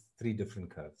with 3 different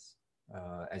curves,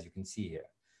 as you can see here.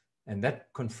 And that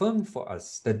confirmed for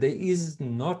us that there is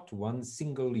not one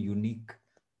single unique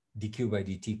dq by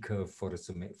dt curve for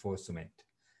cement.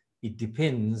 It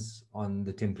depends on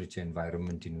the temperature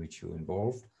environment in which you're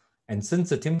involved. And since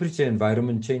the temperature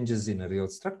environment changes in a real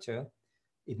structure,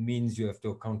 it means you have to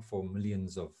account for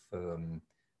millions of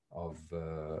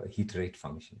heat rate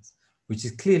functions, which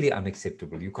is clearly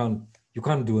unacceptable. You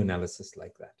can't do analysis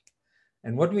like that.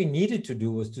 And what we needed to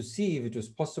do was to see if it was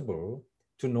possible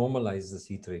to normalize this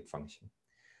heat rate function.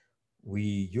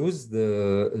 We use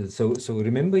so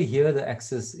remember here the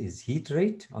axis is heat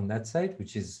rate on that side,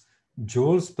 which is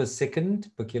joules per second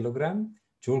per kilogram.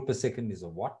 Joule per second is a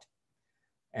watt.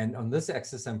 And on this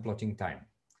axis, I'm plotting time,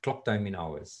 clock time in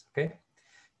hours, okay?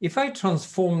 If I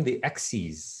transform the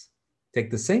axes, take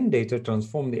the same data,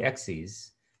 transform the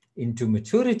axes into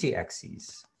maturity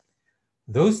axes,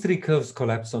 those 3 curves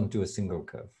collapse onto a single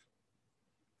curve.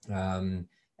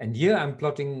 And here I'm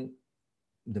plotting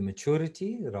the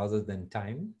maturity rather than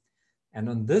time. And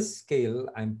on this scale,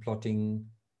 I'm plotting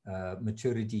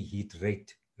maturity heat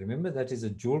rate. Remember, that is a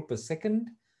joule per second.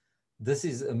 This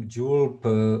is a joule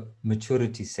per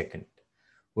maturity second,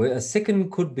 where a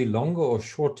second could be longer or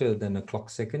shorter than a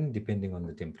clock second, depending on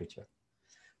the temperature.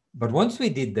 But once we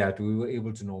did that, we were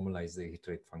able to normalize the heat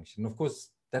rate function. Of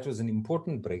course, that was an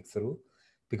important breakthrough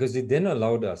because it then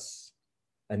allowed us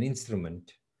an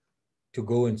instrument to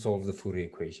go and solve the Fourier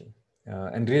equation.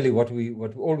 And really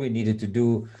all we needed to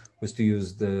do was to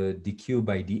use the dq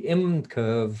by dm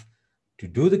curve to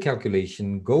do the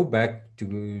calculation, go back to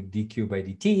dq by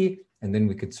dt, and then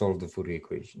we could solve the Fourier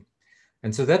equation.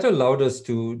 And so that allowed us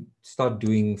to start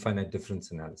doing finite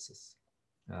difference analysis.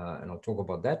 And I'll talk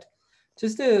about that.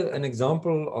 Just an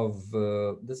example of,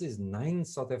 this is 9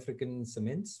 South African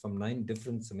cements from 9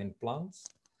 different cement plants.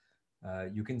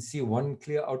 You can see one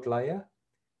clear outlier.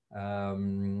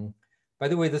 By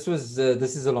the way, this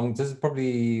is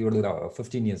probably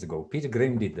 15 years ago. Peter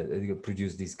Graham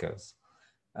produced these curves.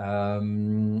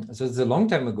 So it's a long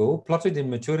time ago, plotted in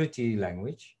maturity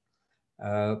language.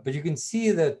 But you can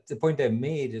see that the point I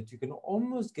made, that you can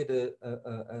almost get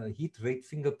a heat rate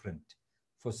fingerprint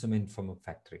for cement from a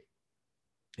factory.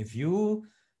 If you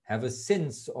have a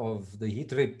sense of the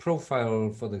heat rate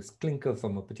profile for the clinker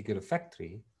from a particular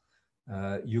factory,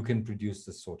 you can produce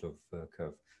this sort of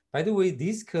curve. By the way,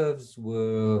 these curves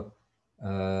were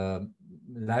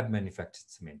lab manufactured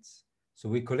cements. So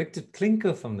we collected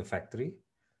clinker from the factory.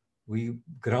 We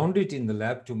ground it in the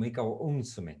lab to make our own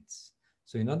cements.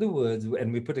 So in other words,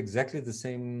 and we put exactly the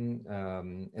same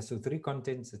SO3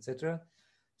 contents, etc.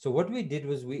 So what we did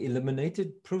was we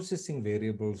eliminated processing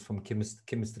variables from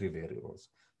chemistry variables.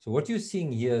 So what you're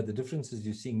seeing here, the differences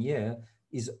you're seeing here,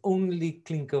 is only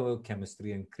clinker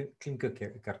chemistry and clinker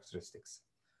characteristics.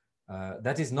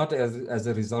 That is not as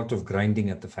a result of grinding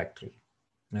at the factory.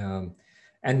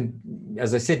 And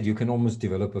as I said, you can almost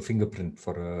develop a fingerprint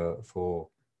for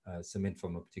cement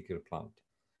from a particular plant.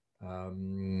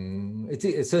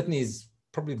 It certainly is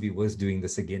probably worth doing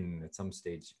this again at some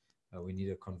stage. We need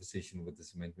a conversation with the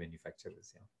cement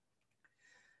manufacturers.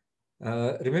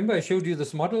 Yeah. Remember, I showed you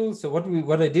this model. So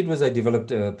what I did was I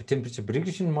developed a temperature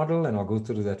prediction model, and I'll go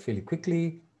through that fairly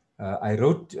quickly. I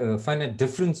wrote a finite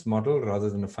difference model rather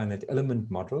than a finite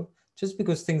element model, just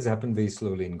because things happen very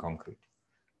slowly in concrete.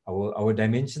 Our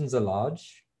dimensions are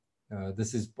large.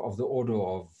 This is of the order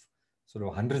of sort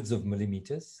of hundreds of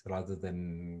millimeters rather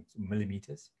than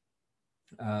millimeters.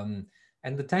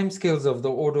 and the timescales of the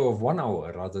order of 1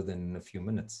 hour rather than a few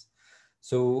minutes.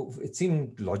 So it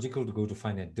seemed logical to go to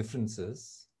finite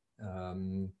differences.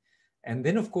 And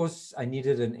then, of course, I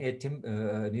needed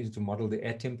needed to model the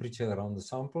air temperature around the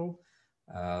sample.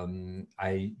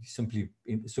 I simply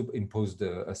imposed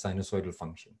a sinusoidal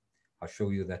function. I'll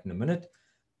show you that in a minute.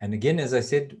 And again, as I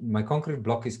said, my concrete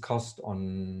block is cast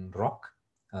on rock,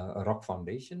 a rock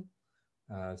foundation.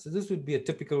 So this would be a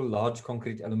typical large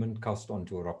concrete element cast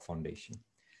onto a rock foundation,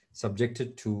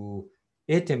 subjected to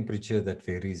air temperature that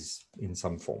varies in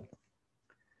some form.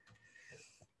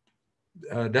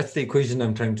 That's the equation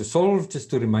I'm trying to solve. Just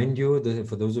to remind you,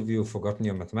 for those of you who've forgotten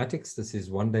your mathematics, this is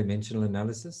one-dimensional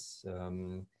analysis.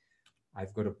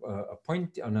 I've got a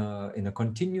point in a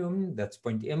continuum. That's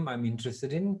point M I'm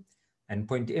interested in. And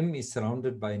point M is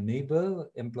surrounded by neighbor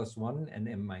m+1 and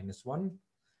m-1.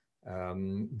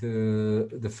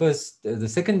 The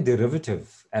second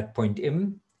derivative at point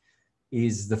M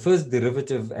is the first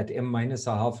derivative at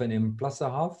m-1/2 and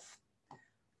m+1/2.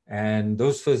 And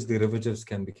those first derivatives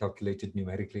can be calculated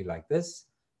numerically like this.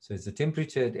 So it's the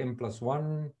temperature at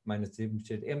m+1 minus the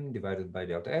temperature at m divided by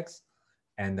delta x.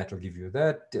 And that will give you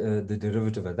that, the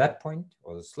derivative at that point,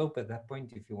 or the slope at that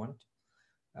point if you want.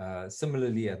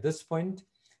 Similarly at this point.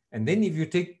 And then if you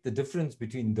take the difference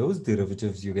between those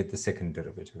derivatives, you get the second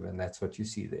derivative. And that's what you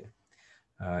see there.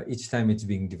 Each time it's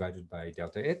being divided by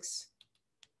delta x.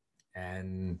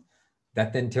 And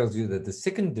that then tells you that the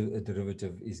second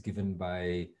derivative is given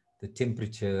by the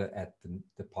temperature at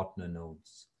the partner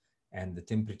nodes and the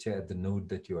temperature at the node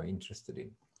that you are interested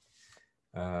in.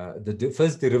 The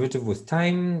first derivative with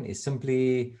time is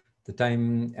simply the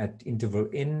time at interval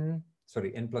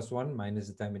n+1 minus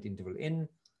the time at interval n,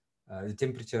 the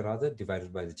temperature rather,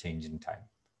 divided by the change in time.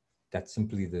 That's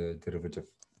simply the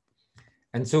derivative.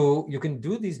 And so you can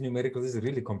do these numerical, this is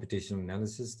really computational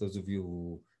analysis. Those of you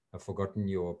who have forgotten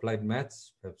your applied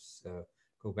maths, perhaps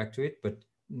go back to it, but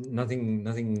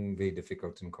nothing very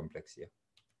difficult and complex here.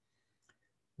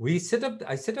 I set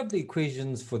up the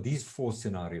equations for these 4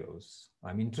 scenarios.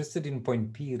 I'm interested in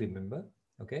point P, remember,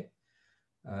 okay?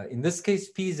 In this case,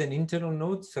 P is an internal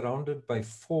node surrounded by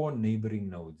 4 neighboring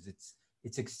nodes.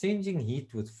 It's exchanging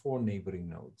heat with 4 neighboring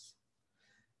nodes.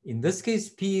 In this case,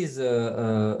 P is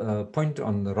a point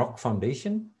on the rock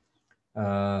foundation,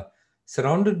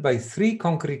 surrounded by 3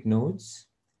 concrete nodes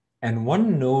and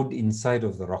 1 node inside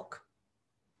of the rock.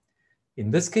 In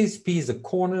this case, P is a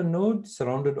corner node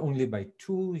surrounded only by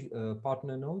 2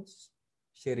 partner nodes,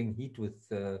 sharing heat with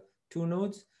 2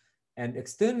 nodes, and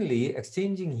externally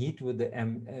exchanging heat with the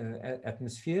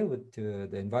atmosphere, with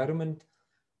the environment,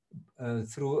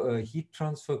 through a heat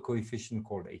transfer coefficient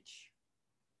called H.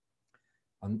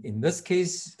 In this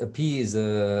case, P is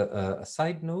a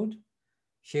side node,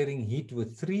 sharing heat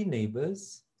with 3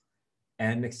 neighbors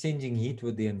and exchanging heat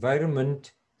with the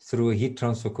environment through a heat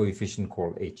transfer coefficient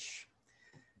called H.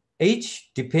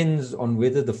 H depends on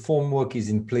whether the formwork is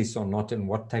in place or not and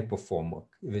what type of formwork.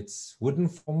 If it's wooden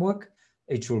formwork,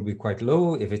 H will be quite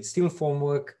low. If it's steel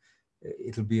formwork,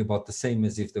 it'll be about the same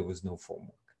as if there was no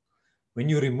formwork. When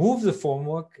you remove the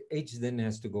formwork, H then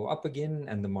has to go up again,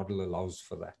 and the model allows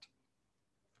for that.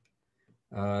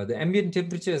 The ambient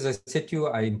temperature, as I said to you,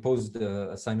 I imposed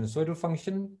a sinusoidal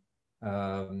function.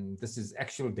 This is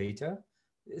actual data.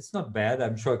 It's not bad.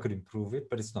 I'm sure I could improve it,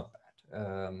 but it's not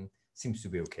bad. Seems to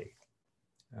be okay.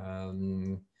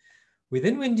 We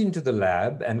then went into the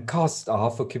lab and cast a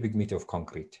 1/2 cubic meter of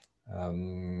concrete.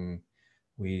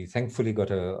 We thankfully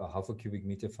got a 1/2 cubic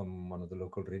meter from one of the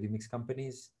local ready-mix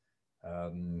companies.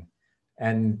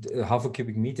 And a 1/2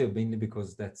 cubic meter mainly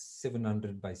because that's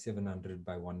 700 by 700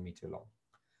 by 1 meter long.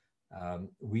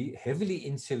 We heavily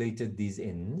insulated these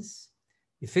ends,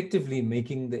 effectively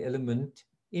making the element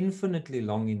infinitely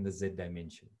long in the Z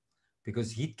dimension,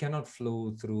 because heat cannot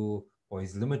flow through, or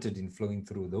is limited in flowing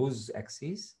through those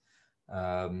axes.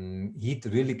 Heat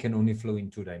really can only flow in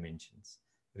 2 dimensions.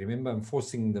 Remember, I'm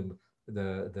forcing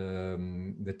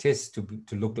the test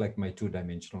to look like my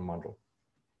 2-dimensional model.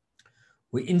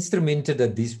 We instrumented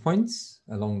at these points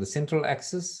along the central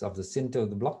axis of the center of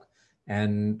the block,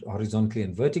 and horizontally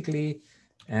and vertically,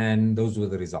 and those were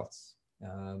the results.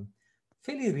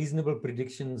 Fairly reasonable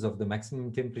predictions of the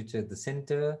maximum temperature at the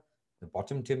center, the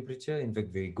bottom temperature, in fact,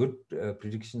 very good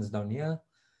predictions down here.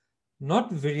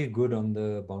 Not very good on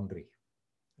the boundary.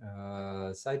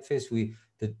 Side face,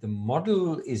 the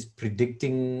model is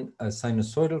predicting a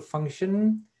sinusoidal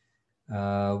function,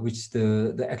 which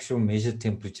the actual measured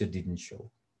temperature didn't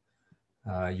show.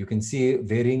 You can see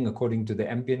varying according to the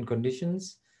ambient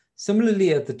conditions.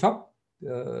 Similarly, at the top,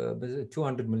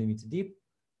 200 millimeter deep,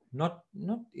 not,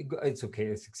 it's okay,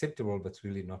 it's acceptable, but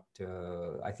really not,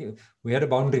 I think we had a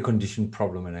boundary condition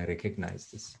problem and I recognize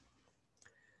this.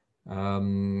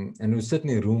 And there's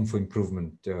certainly room for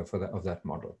improvement of that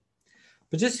model.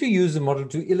 But just to use the model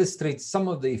to illustrate some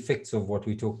of the effects of what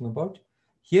we're talking about,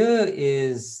 here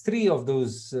is 3 of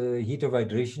those heat of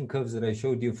hydration curves that I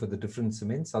showed you for the different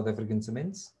cements, South African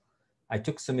cements. I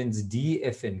took cements D,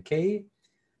 F, and K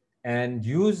and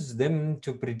used them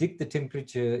to predict the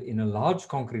temperature in a large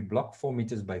concrete block, 4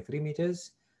 meters by 3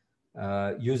 meters,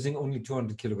 using only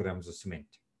 200 kilograms of cement.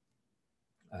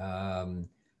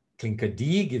 Clinker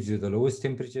D gives you the lowest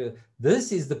temperature.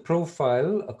 This is the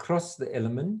profile across the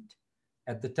element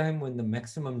at the time when the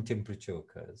maximum temperature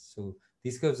occurs. So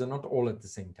these curves are not all at the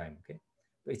same time, okay?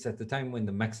 But it's at the time when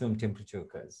the maximum temperature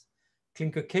occurs.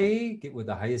 Clinker K with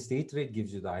the highest heat rate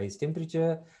gives you the highest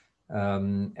temperature.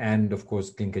 And of course,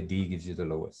 clinker D gives you the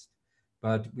lowest.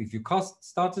 But if you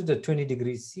started at 20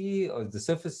 degrees C, or the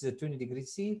surface is at 20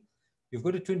 degrees C, you've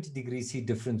got a 20 degrees C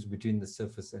difference between the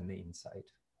surface and the inside,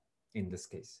 in this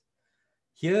case.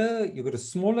 Here, you've got a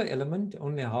smaller element,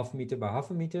 only 0.5 meter by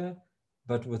 0.5 meter,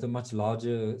 but with a much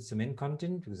larger cement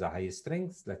content, with a higher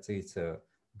strength. Let's say it's a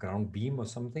ground beam or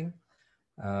something.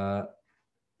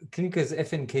 Clinkers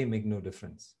F and K make no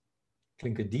difference.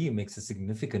 Clinker D makes a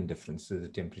significant difference to the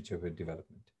temperature of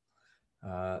development.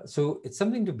 So it's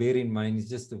something to bear in mind, is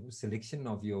just the selection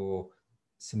of your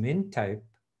cement type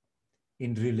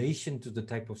in relation to the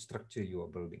type of structure you are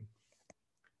building.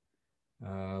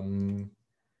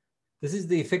 This is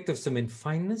the effect of cement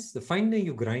fineness. The finer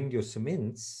you grind your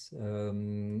cements,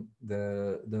 the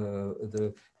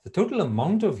total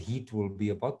amount of heat will be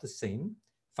about the same.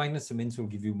 Finer cements will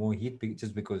give you more heat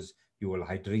just because you will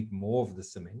hydrate more of the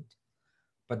cement.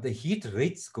 But the heat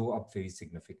rates go up very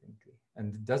significantly,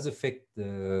 and it does affect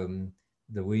the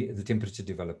temperature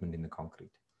development in the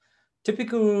concrete.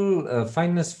 Typical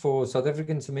fineness for South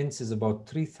African cements is about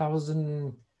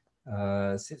 3,000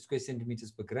 square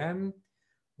centimeters per gram.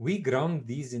 We ground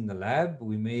these in the lab.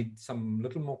 We made some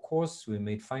little more coarse. We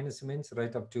made finer cements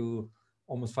right up to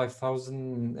almost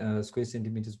 5,000 square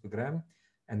centimeters per gram.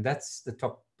 And that's the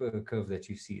top curve that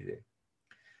you see there.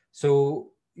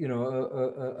 So, you know,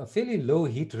 a fairly low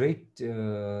heat rate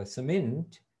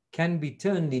cement can be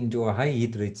turned into a high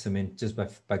heat rate cement just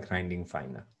by grinding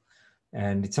finer.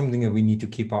 And it's something that we need to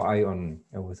keep our eye on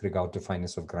with regard to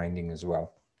fineness of grinding as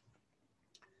well.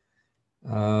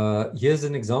 Here's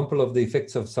an example of the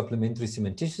effects of supplementary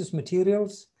cementitious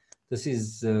materials. This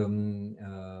is, in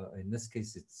this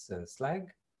case, it's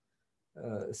slag.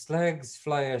 Slags,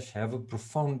 fly ash have a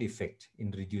profound effect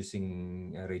in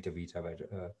reducing rate of heat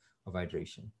of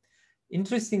hydration.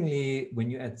 Interestingly, when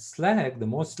you add slag, the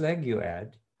more slag you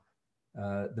add,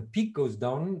 the peak goes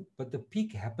down, but the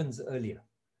peak happens earlier.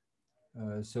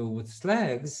 So with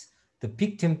slags, the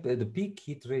peak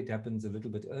heat rate happens a little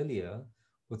bit earlier.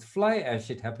 With fly ash,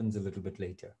 it happens a little bit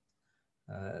later.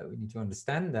 We need to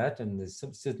understand that, and there's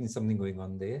certainly something going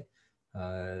on there.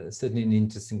 Certainly an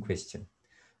interesting question.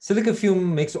 Silica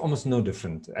fume makes almost no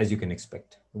difference, as you can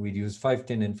expect. We'd use 5,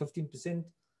 10, and 15%.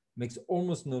 Makes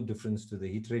almost no difference to the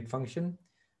heat rate function,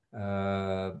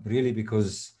 really,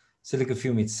 because silica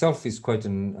fume itself is quite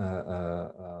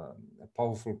a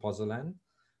powerful pozzolan,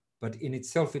 but in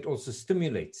itself, it also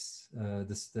stimulates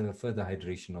the further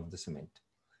hydration of the cement.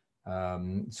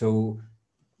 So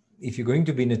if you're going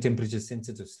to be in a temperature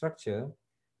sensitive structure,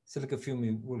 silica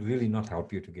fume will really not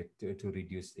help you to get to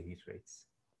reduce the heat rates.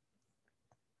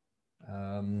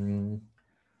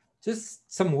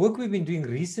 Just some work we've been doing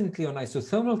recently on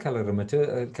isothermal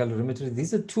calorimetry.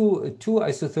 These are two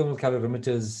isothermal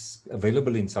calorimeters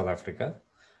available in South Africa.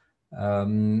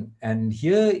 And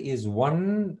here is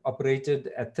one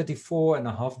operated at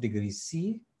 34.5 degrees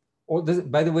C.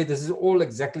 By the way, this is all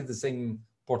exactly the same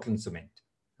Portland cement.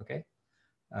 Okay,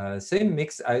 same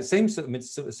mix, same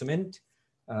cement.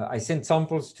 I sent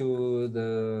samples to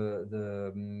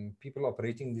the people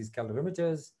operating these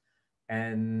calorimeters,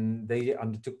 and they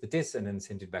undertook the test and then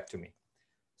sent it back to me.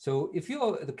 So if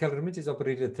the calorimeter is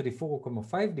operated at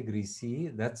 34.5 degrees C,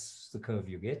 that's the curve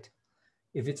you get.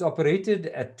 If it's operated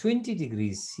at 20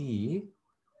 degrees C,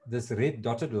 this red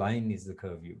dotted line is the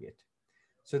curve you get.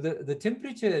 So the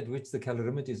temperature at which the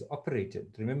calorimeter is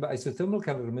operated, remember isothermal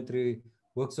calorimetry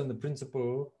works on the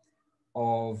principle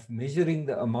of measuring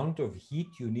the amount of heat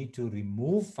you need to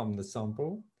remove from the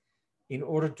sample in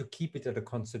order to keep it at a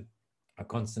constant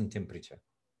temperature.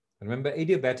 Remember,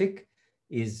 adiabatic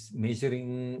is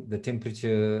measuring the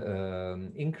temperature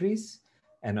increase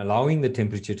and allowing the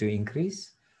temperature to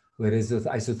increase. Whereas with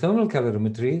isothermal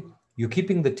calorimetry, you're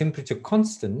keeping the temperature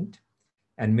constant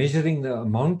and measuring the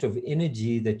amount of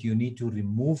energy that you need to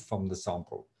remove from the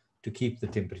sample to keep the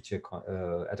temperature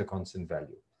at a constant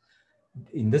value.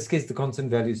 In this case, the constant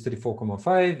value is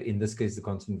 34,5. In this case, the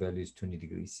constant value is 20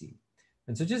 degrees C.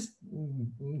 And so just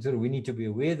sort of we need to be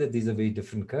aware that these are very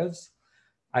different curves.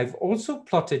 I've also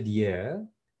plotted here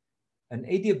an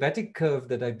adiabatic curve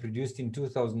that I produced in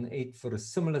 2008 for a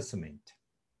similar cement,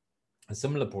 a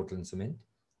similar Portland cement,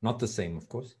 not the same, of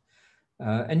course.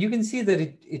 And you can see that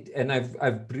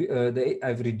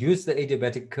I've reduced the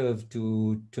adiabatic curve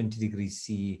to 20 degrees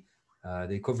C,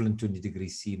 the equivalent 20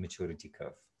 degrees C maturity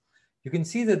curve. You can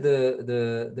see that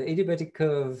the adiabatic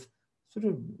curve sort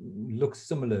of looks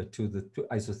similar to the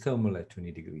isothermal at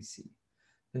 20 degrees C.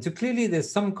 And so clearly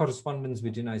there's some correspondence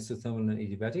between isothermal and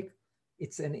adiabatic.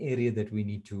 It's an area that we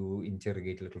need to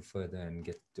interrogate a little further and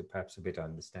get to perhaps a better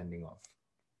understanding of.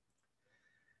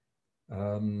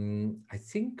 I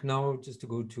think now just to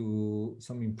go to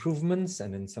some improvements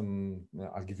and then some,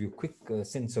 I'll give you a quick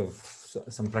sense of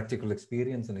some practical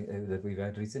experience that we've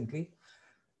had recently.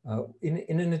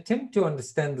 In an attempt to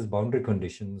understand these boundary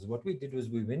conditions, what we did was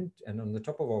we went, and on the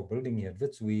top of our building here at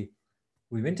WITS, we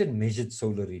went and measured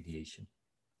solar radiation.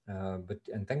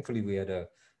 And thankfully we had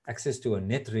access to a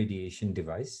net radiation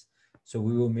device. So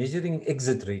we were measuring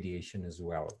exit radiation as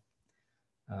well.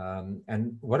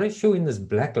 And what I show in this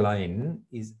black line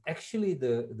is actually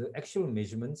the actual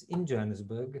measurements in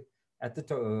Johannesburg at the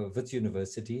WITS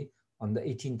University on the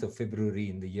 18th of February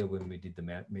in the year when we did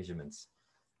the measurements.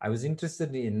 I was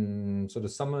interested in sort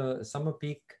of summer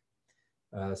peak,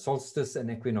 solstice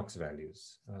and equinox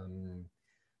values.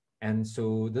 And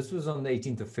so this was on the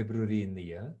 18th of February in the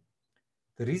year.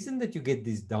 The reason that you get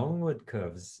these downward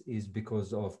curves is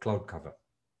because of cloud cover.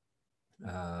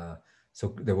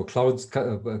 So there were clouds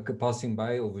passing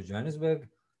by over Johannesburg,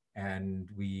 and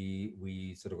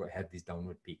we sort of had these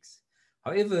downward peaks.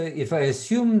 However, if I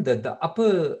assume that the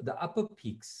upper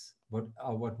peaks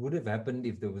what would have happened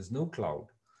if there was no cloud,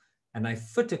 and I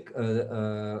fit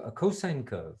a cosine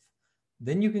curve,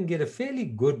 then you can get a fairly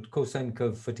good cosine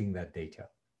curve fitting that data.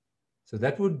 So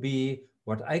that would be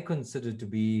what I consider to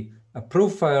be a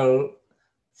profile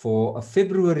for a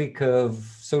February curve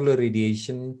solar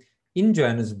radiation in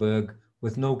Johannesburg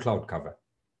with no cloud cover.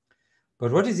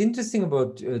 But what is interesting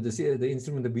about the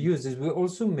instrument that we use is we're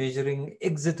also measuring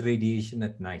exit radiation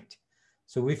at night.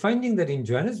 So we're finding that in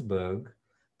Johannesburg,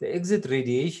 the exit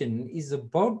radiation is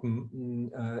about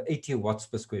 80 watts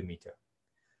per square meter.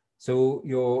 So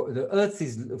the Earth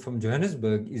from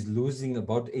Johannesburg is losing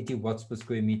about 80 watts per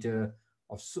square meter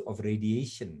of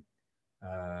radiation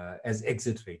as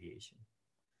exit radiation.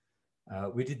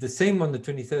 We did the same on the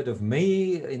 23rd of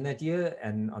May in that year,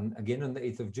 and again on the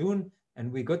 8th of June,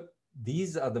 and we got,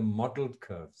 these are the modeled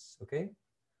curves, okay?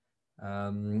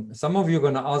 Some of you are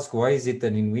going to ask, why is it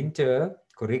that in winter,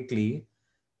 correctly,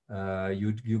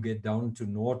 you get down to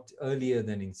north earlier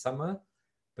than in summer,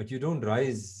 but you don't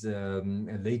rise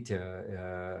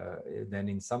later than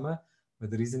in summer?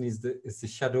 But the reason is it's the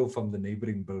shadow from the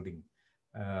neighboring building.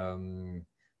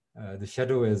 The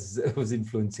shadow was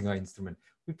influencing our instrument.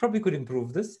 We probably could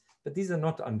improve this, but these are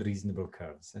not unreasonable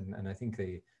curves. And I think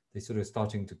they're sort of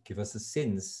starting to give us a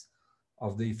sense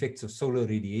of the effects of solar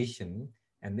radiation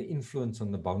and the influence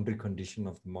on the boundary condition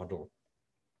of the model.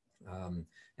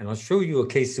 And I'll show you a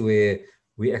case where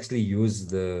we actually use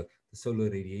the solar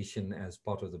radiation as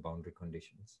part of the boundary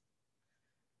conditions.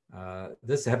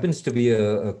 This happens to be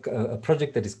a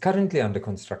project that is currently under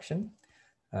construction.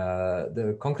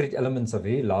 The concrete elements are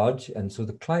very large, and so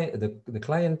the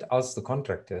client asked the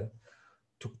contractor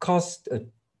to cast a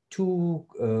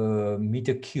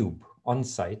 2-meter cube on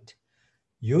site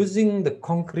using the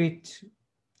concrete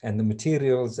and the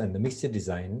materials and the mixture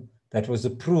design that was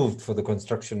approved for the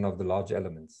construction of the large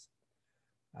elements.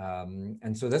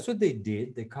 And so that's what they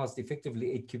did. They cast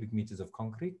effectively 8 cubic meters of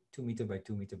concrete, 2 meter by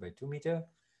 2 meter by 2 meter,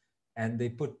 and they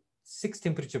put 6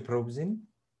 temperature probes in,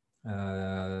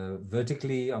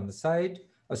 vertically on the side,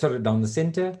 down the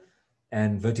center,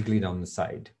 and vertically down the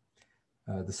side.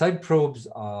 The side probes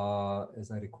are,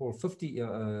 as I recall, 50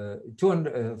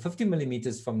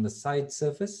 millimeters from the side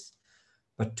surface,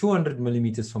 but 200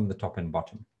 millimeters from the top and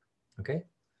bottom, okay?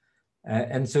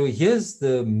 And so here's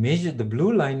the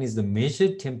blue line is the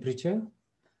measured temperature,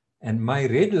 and my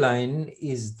red line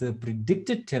is the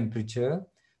predicted temperature,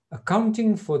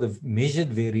 accounting for the measured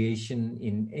variation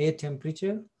in air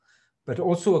temperature, but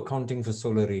also accounting for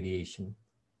solar radiation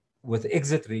with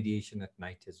exit radiation at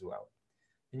night as well.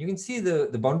 And you can see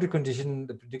the boundary condition,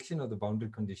 the prediction of the boundary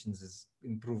conditions has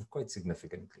improved quite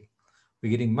significantly.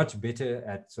 We're getting much better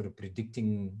at sort of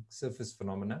predicting surface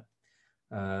phenomena.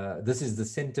 This is the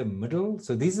center middle.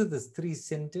 So these are the 3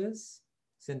 centers.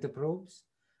 center probes.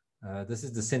 This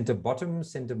is the center bottom,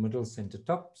 center middle, center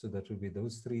top. So that will be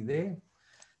those three there.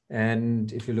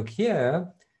 And if you look here,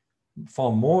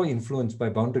 far more influenced by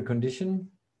boundary condition.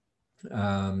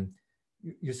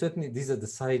 You certainly, these are the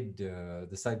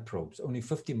side probes, only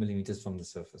 50 millimeters from the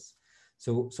surface.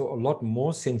 So a lot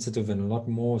more sensitive and a lot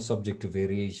more subject to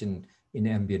variation in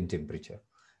ambient temperature.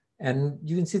 And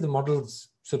you can see the models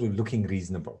sort of looking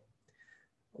reasonable.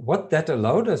 What that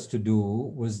allowed us to do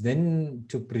was then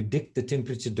to predict the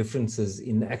temperature differences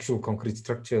in the actual concrete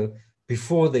structure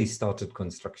before they started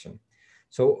construction.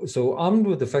 So armed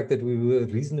with the fact that we were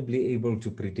reasonably able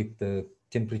to predict the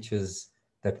temperatures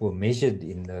that were measured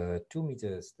in the 2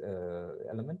 meters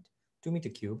element, 2 meter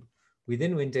cube, we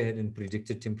then went ahead and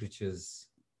predicted temperatures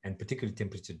and particularly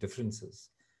temperature differences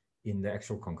in the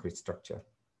actual concrete structure.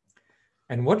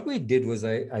 And what we did was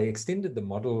I extended the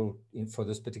model for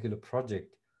this particular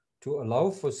project to allow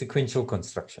for sequential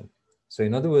construction. So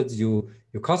in other words, you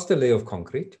cast a layer of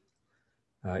concrete,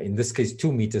 in this case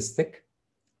 2 meters thick.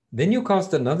 Then you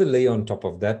cast another layer on top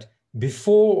of that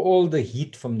before all the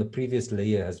heat from the previous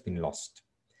layer has been lost.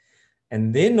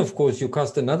 And then, of course, you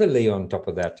cast another layer on top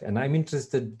of that. And I'm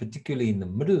interested particularly in the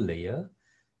middle layer,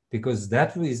 because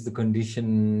that is the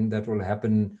condition that will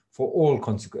happen for all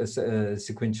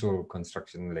sequential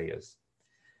construction layers.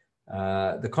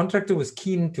 The contractor was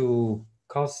keen to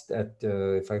cast at,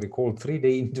 if I recall,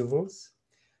 3-day intervals.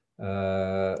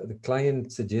 The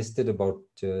client suggested about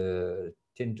 10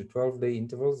 to 12-day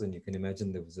intervals, and you can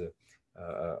imagine there was a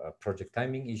project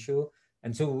timing issue.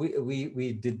 And so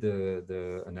we did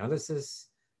the analysis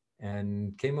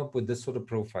and came up with this sort of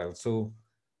profile. So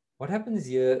what happens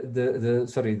here, you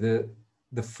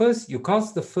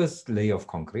cast the first layer of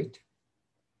concrete,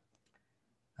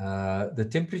 the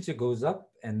temperature goes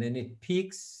up and then it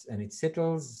peaks and it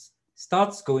settles,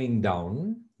 starts going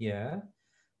down here.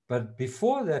 But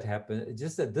before that happened,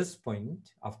 just at this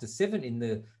point, after 7,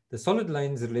 the solid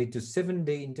lines relate to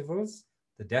 7-day intervals,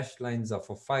 the dashed lines are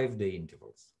for 5-day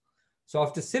intervals. So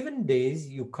after 7 days,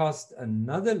 you cast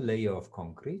another layer of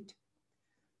concrete,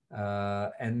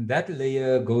 and that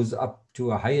layer goes up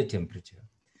to a higher temperature.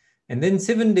 And then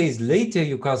 7 days later,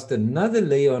 you cast another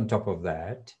layer on top of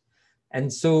that.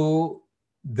 And so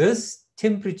this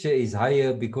temperature is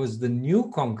higher because the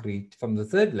new concrete from the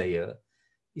 3rd layer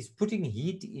is putting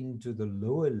heat into the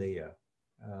lower layer.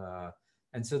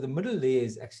 And so the middle layer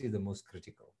is actually the most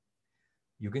critical.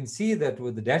 You can see that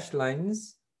with the dashed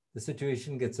lines, the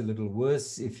situation gets a little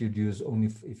worse if you use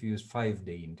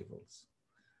 5-day intervals.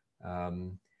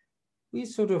 We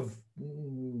sort of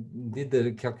did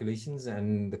the calculations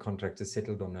and the contractor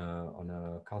settled on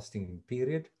a casting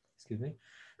period, excuse me.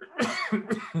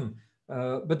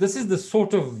 But this is the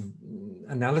sort of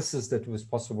analysis that was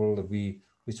possible, that we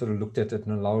sort of looked at it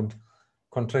and allowed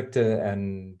contractor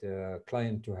and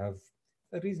client to have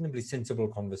a reasonably sensible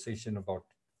conversation about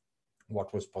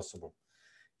what was possible.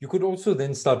 You could also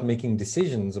then start making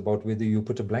decisions about whether you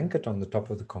put a blanket on the top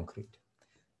of the concrete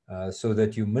so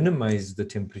that you minimize the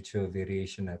temperature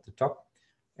variation at the top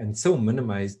and so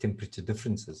minimize temperature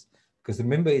differences. Because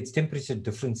remember, it's temperature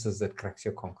differences that cracks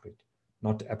your concrete,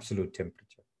 not absolute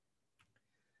temperature.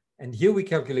 And here we're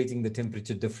calculating the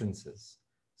temperature differences.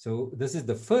 So this is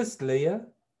the first layer.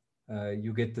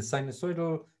 You get the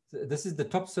sinusoidal. This is the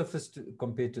top surface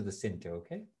compared to the center,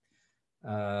 okay?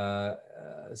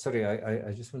 Sorry,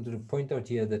 I just wanted to point out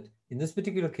here that in this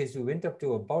particular case, we went up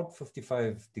to about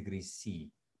 55 degrees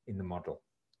C in the model.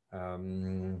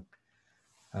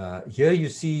 Here you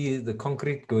see the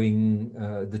concrete going,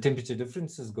 the temperature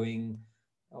differences going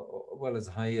well as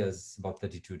high as about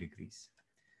 32 degrees.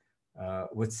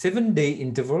 With 7-day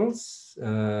intervals,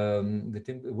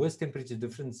 the worst temperature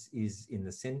difference is in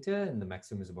the center, and the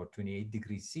maximum is about 28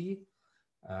 degrees C.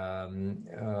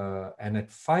 And at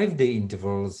 5-day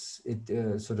intervals,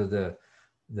 it sort of the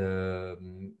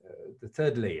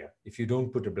 3rd layer, if you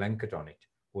don't put a blanket on it,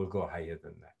 will go higher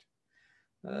than that.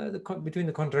 Between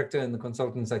the contractor and the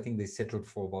consultants, I think they settled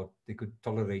for about, they could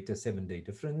tolerate a 7-day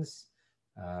difference,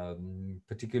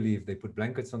 particularly if they put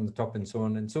blankets on the top and so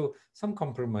on. And so some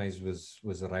compromise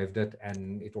was arrived at,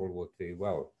 and it all worked very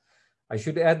well. I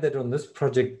should add that on this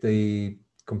project, they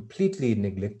completely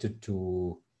neglected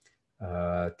to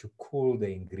cool the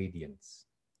ingredients.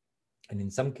 And in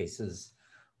some cases,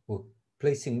 we're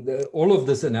placing all of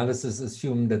this analysis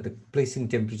assumed that the placing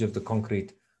temperature of the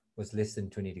concrete was less than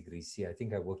 20 degrees C. I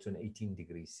think I worked on 18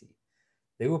 degrees C.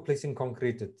 They were placing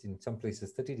concrete at, in some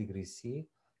places, 30 degrees C.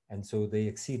 And so they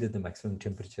exceeded the maximum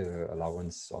temperature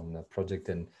allowance on the project.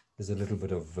 And there's a little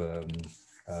bit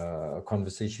of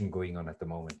conversation going on at the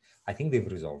moment. I think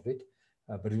they've resolved it.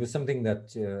 But it was something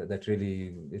that that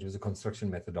really, it was a construction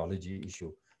methodology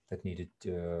issue that needed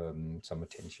some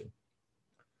attention.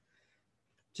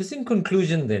 Just in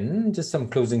conclusion then, just some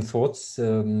closing thoughts.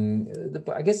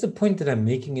 I guess the point that I'm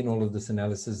making in all of this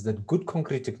analysis is that good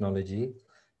concrete technology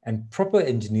and proper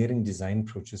engineering design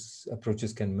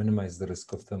approaches can minimize the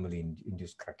risk of thermally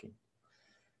induced cracking.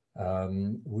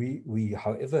 We,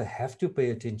 however, have to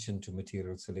pay attention to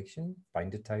material selection,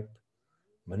 binder type,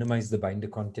 minimize the binder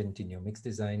content in your mix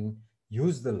design,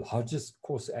 use the largest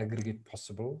coarse aggregate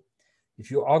possible. If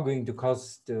you are going to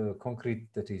cast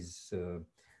concrete that is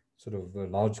sort of a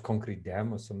large concrete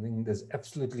dam or something, there's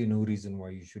absolutely no reason why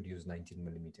you should use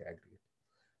 19mm aggregate.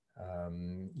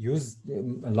 Use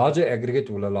a larger aggregate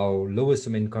will allow lower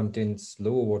cement contents,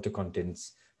 lower water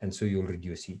contents, and so you'll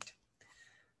reduce heat.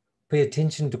 Pay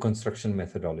attention to construction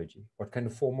methodology. What kind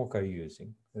of formwork are you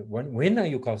using? When are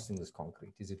you casting this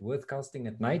concrete? Is it worth casting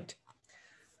at night?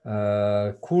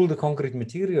 Cool the concrete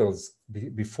materials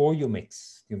before you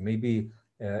mix. You may be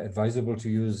advisable to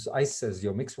use ice as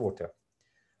your mix water.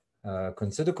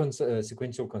 Consider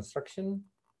sequential construction,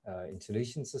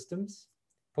 insulation systems,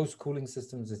 post-cooling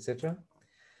systems, etc.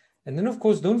 And then, of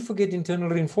course, don't forget internal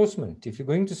reinforcement. If you're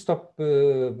going to stop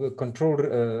control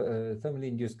thermally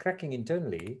induced cracking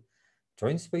internally,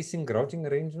 joint spacing, grouting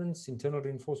arrangements, internal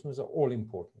reinforcements are all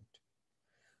important.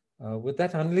 With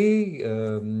that, Hanli,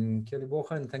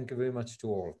 Kyalibocha, and thank you very much to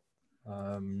all.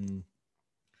 I'm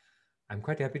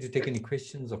quite happy to take any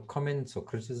questions or comments or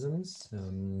criticisms.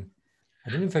 I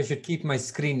don't know if I should keep my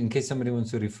screen in case somebody wants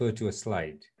to refer to a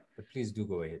slide, but please do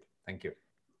go ahead. Thank you.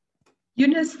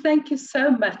 Eunice, thank you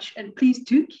so much. And please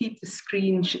do keep the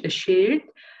screen shared.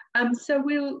 So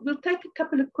we'll take a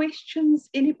couple of questions.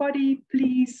 Anybody,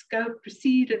 please go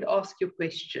proceed and ask your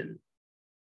question.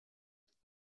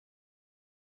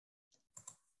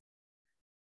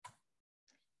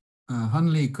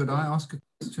 Hanli, could I ask a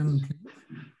question, please?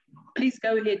 Please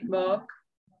go ahead, Mark.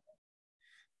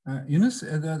 Eunice,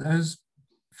 those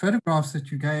photographs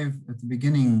that you gave at the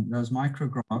beginning, those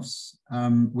micrographs,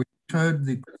 which showed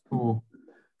the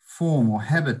form or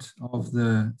habit of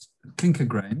the clinker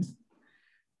grains,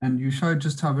 and you showed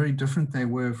just how very different they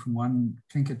were from one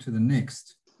clinker to the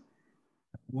next.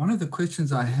 One of the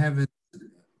questions I have is,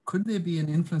 could there be an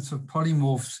influence of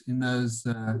polymorphs in those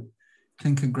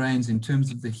clinker grains in terms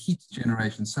of the heat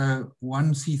generation? So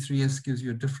one C3S gives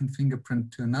you a different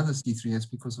fingerprint to another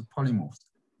C3S because of polymorphs.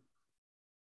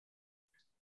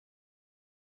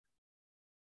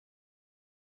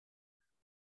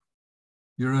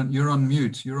 You're on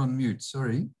mute. You're on mute.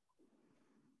 Sorry,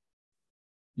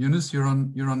 Eunice, you're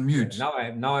on mute. Now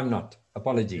I'm not.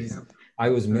 Apologies. Yeah. I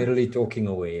was merely talking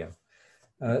away.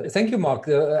 Thank you, Mark.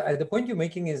 The point you're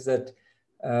making is that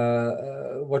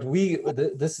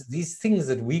these things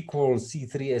that we call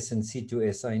C3S and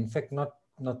C2S are in fact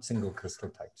not single crystal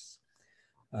types,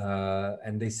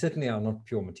 and they certainly are not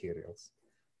pure materials.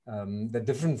 The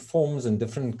different forms and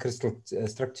different crystal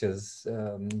structures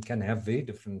can have very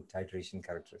different hydration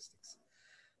characteristics.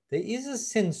 There is a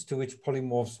sense to which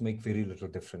polymorphs make very little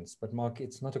difference, but Mark,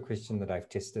 it's not a question that I've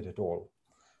tested at all.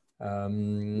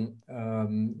 In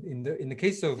the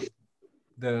case of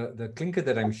the clinker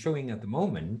that I'm showing at the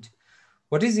moment,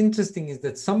 what is interesting is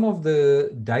that some of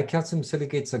the dicalcium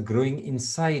silicates are growing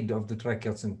inside of the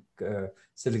tricalcium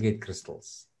silicate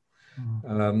crystals.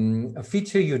 A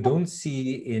feature you don't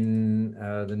see in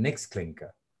the next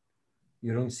clinker.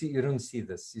 You don't see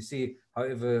this. You see,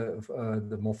 however,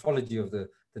 the morphology of the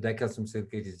dicalcium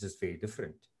silicate is just very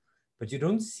different. But you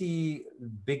don't see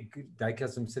big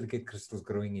dicalcium silicate crystals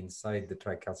growing inside the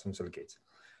tricalcium silicates.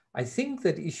 I think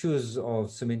that issues of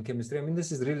cement chemistry, I mean,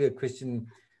 this is really a question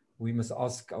we must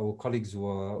ask our colleagues who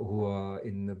are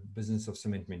in the business of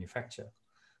cement manufacture.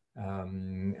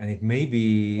 And it may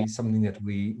be something that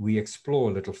we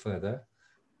explore a little further,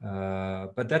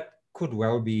 but that could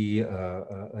well be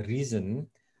a reason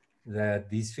that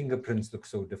these fingerprints look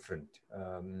so different.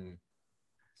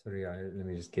 Sorry, let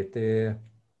me just get there.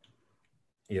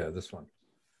 Yeah, this one.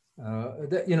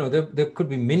 There could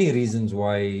be many reasons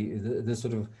why the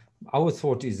sort of, our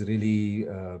thought is really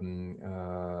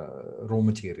raw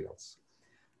materials,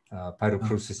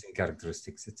 pyroprocessing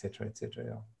characteristics, etc., etc.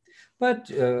 Yeah. But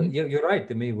yeah, you're right.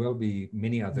 There may well be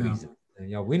many other reasons.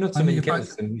 Yeah, we're not cement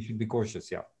chemists, and we should be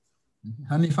cautious. Yeah.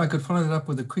 And if I could follow that up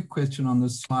with a quick question on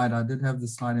this slide, I did have the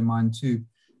slide in mind too.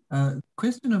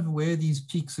 Question of where these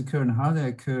peaks occur and how they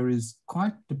occur is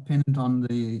quite dependent on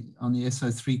the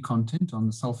SO3 content, on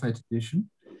the sulfate addition.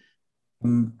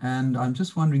 And I'm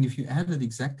just wondering, if you added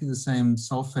exactly the same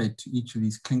sulfate to each of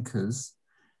these clinkers,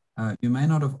 you may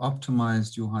not have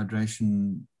optimized your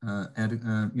hydration,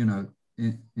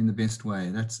 in the best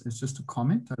way. It's just a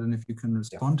comment. I don't know if you can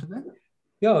respond to that.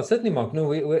 Yeah, certainly, Mark.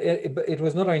 No, it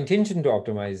was not our intention to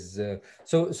optimize.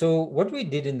 So what we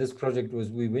did in this project was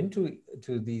we went to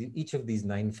each of these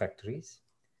 9 factories,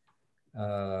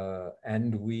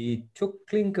 and we took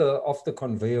clinker off the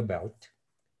conveyor belt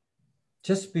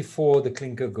just before the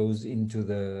clinker goes into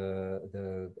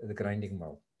the grinding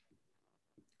mill.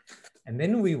 And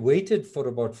then we waited for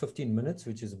about 15 minutes,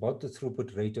 which is about the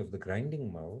throughput rate of the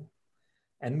grinding mill.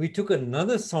 And we took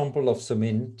another sample of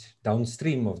cement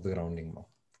downstream of the grinding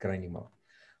mill.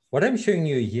 What I'm showing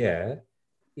you here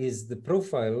is the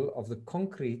profile of the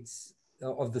concretes,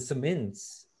 of the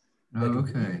cements that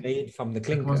we made from the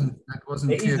clinker. That wasn't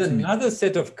there clear is to me. another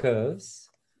set of curves,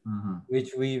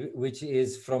 which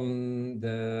is from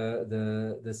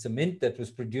the cement that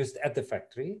was produced at the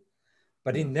factory.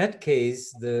 But in that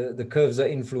case, the curves are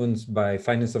influenced by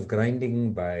fineness of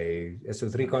grinding, by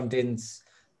SO3 contents,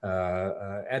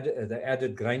 the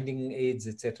added grinding aids,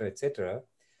 etc., etc.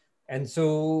 And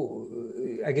so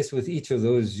I guess with each of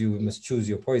those, you must choose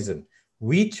your poison.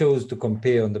 We chose to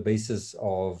compare on the basis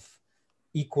of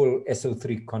equal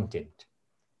SO3 content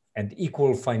and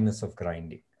equal fineness of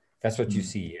grinding. That's what you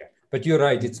see here. But you're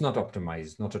right, it's not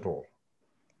optimized, not at all.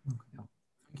 Okay.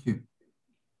 Thank you.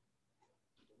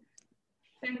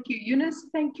 Thank you, Eunice.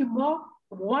 Thank you, Mark.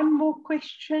 One more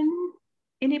question.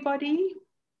 Anybody?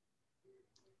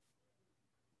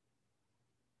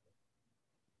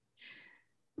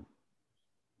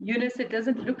 Eunice, it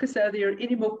doesn't look as though there are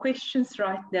any more questions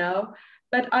right now,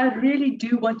 but I really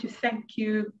do want to thank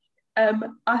you.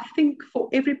 I think for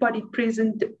everybody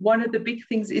present, one of the big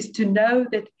things is to know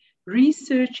that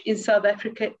research in South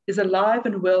Africa is alive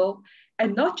and well,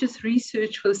 and not just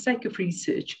research for the sake of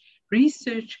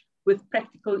research with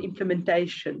practical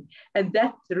implementation. And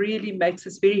that really makes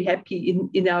us very happy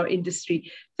in our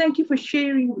industry. Thank you for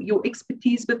sharing your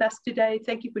expertise with us today.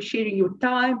 Thank you for sharing your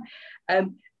time.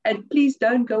 And please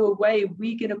don't go away.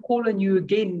 We're going to call on you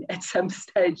again at some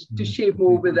stage to share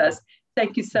more with us.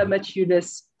 Thank you so much,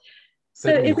 Eunice. So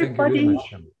everybody,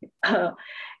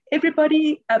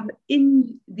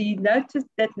 in the notice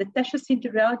that Natasha sent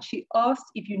around, she asked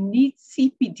if you need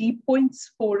CPD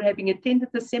points for having attended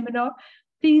the seminar.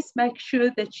 Please make sure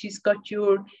that she's got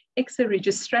your EXA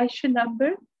registration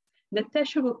number.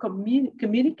 Natasha will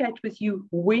communicate with you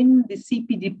when the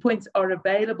CPD points are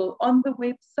available on the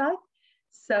website.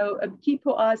 So keep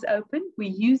your eyes open. We're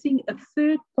using a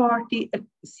third-party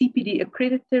CPD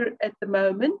accreditor at the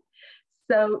moment.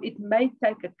 So it may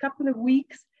take a couple of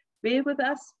weeks. Bear with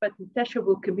us, but Natasha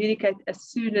will communicate as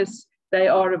soon as they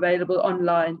are available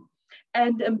online.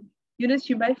 And Eunice,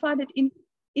 you may find it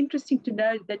interesting to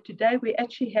know that today we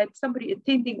actually had somebody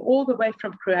attending all the way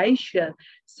from Croatia.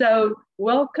 So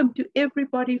welcome to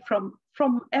everybody from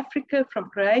Africa, from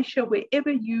Croatia,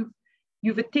 wherever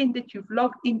you've attended, you've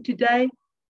logged in today.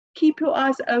 Keep your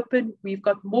eyes open. We've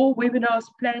got more webinars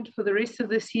planned for the rest of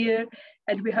this year,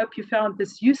 and we hope you found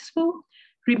this useful.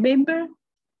 Remember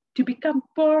to become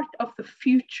part of the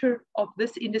future of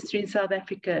this industry in South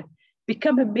Africa.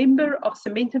 Become a member of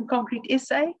Cement and Concrete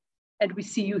SA, and we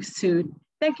see you soon.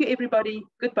 Thank you, everybody.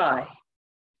 Goodbye.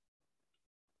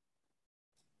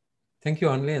 Thank you,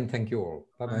 Hanley, and thank you all.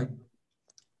 Bye-bye.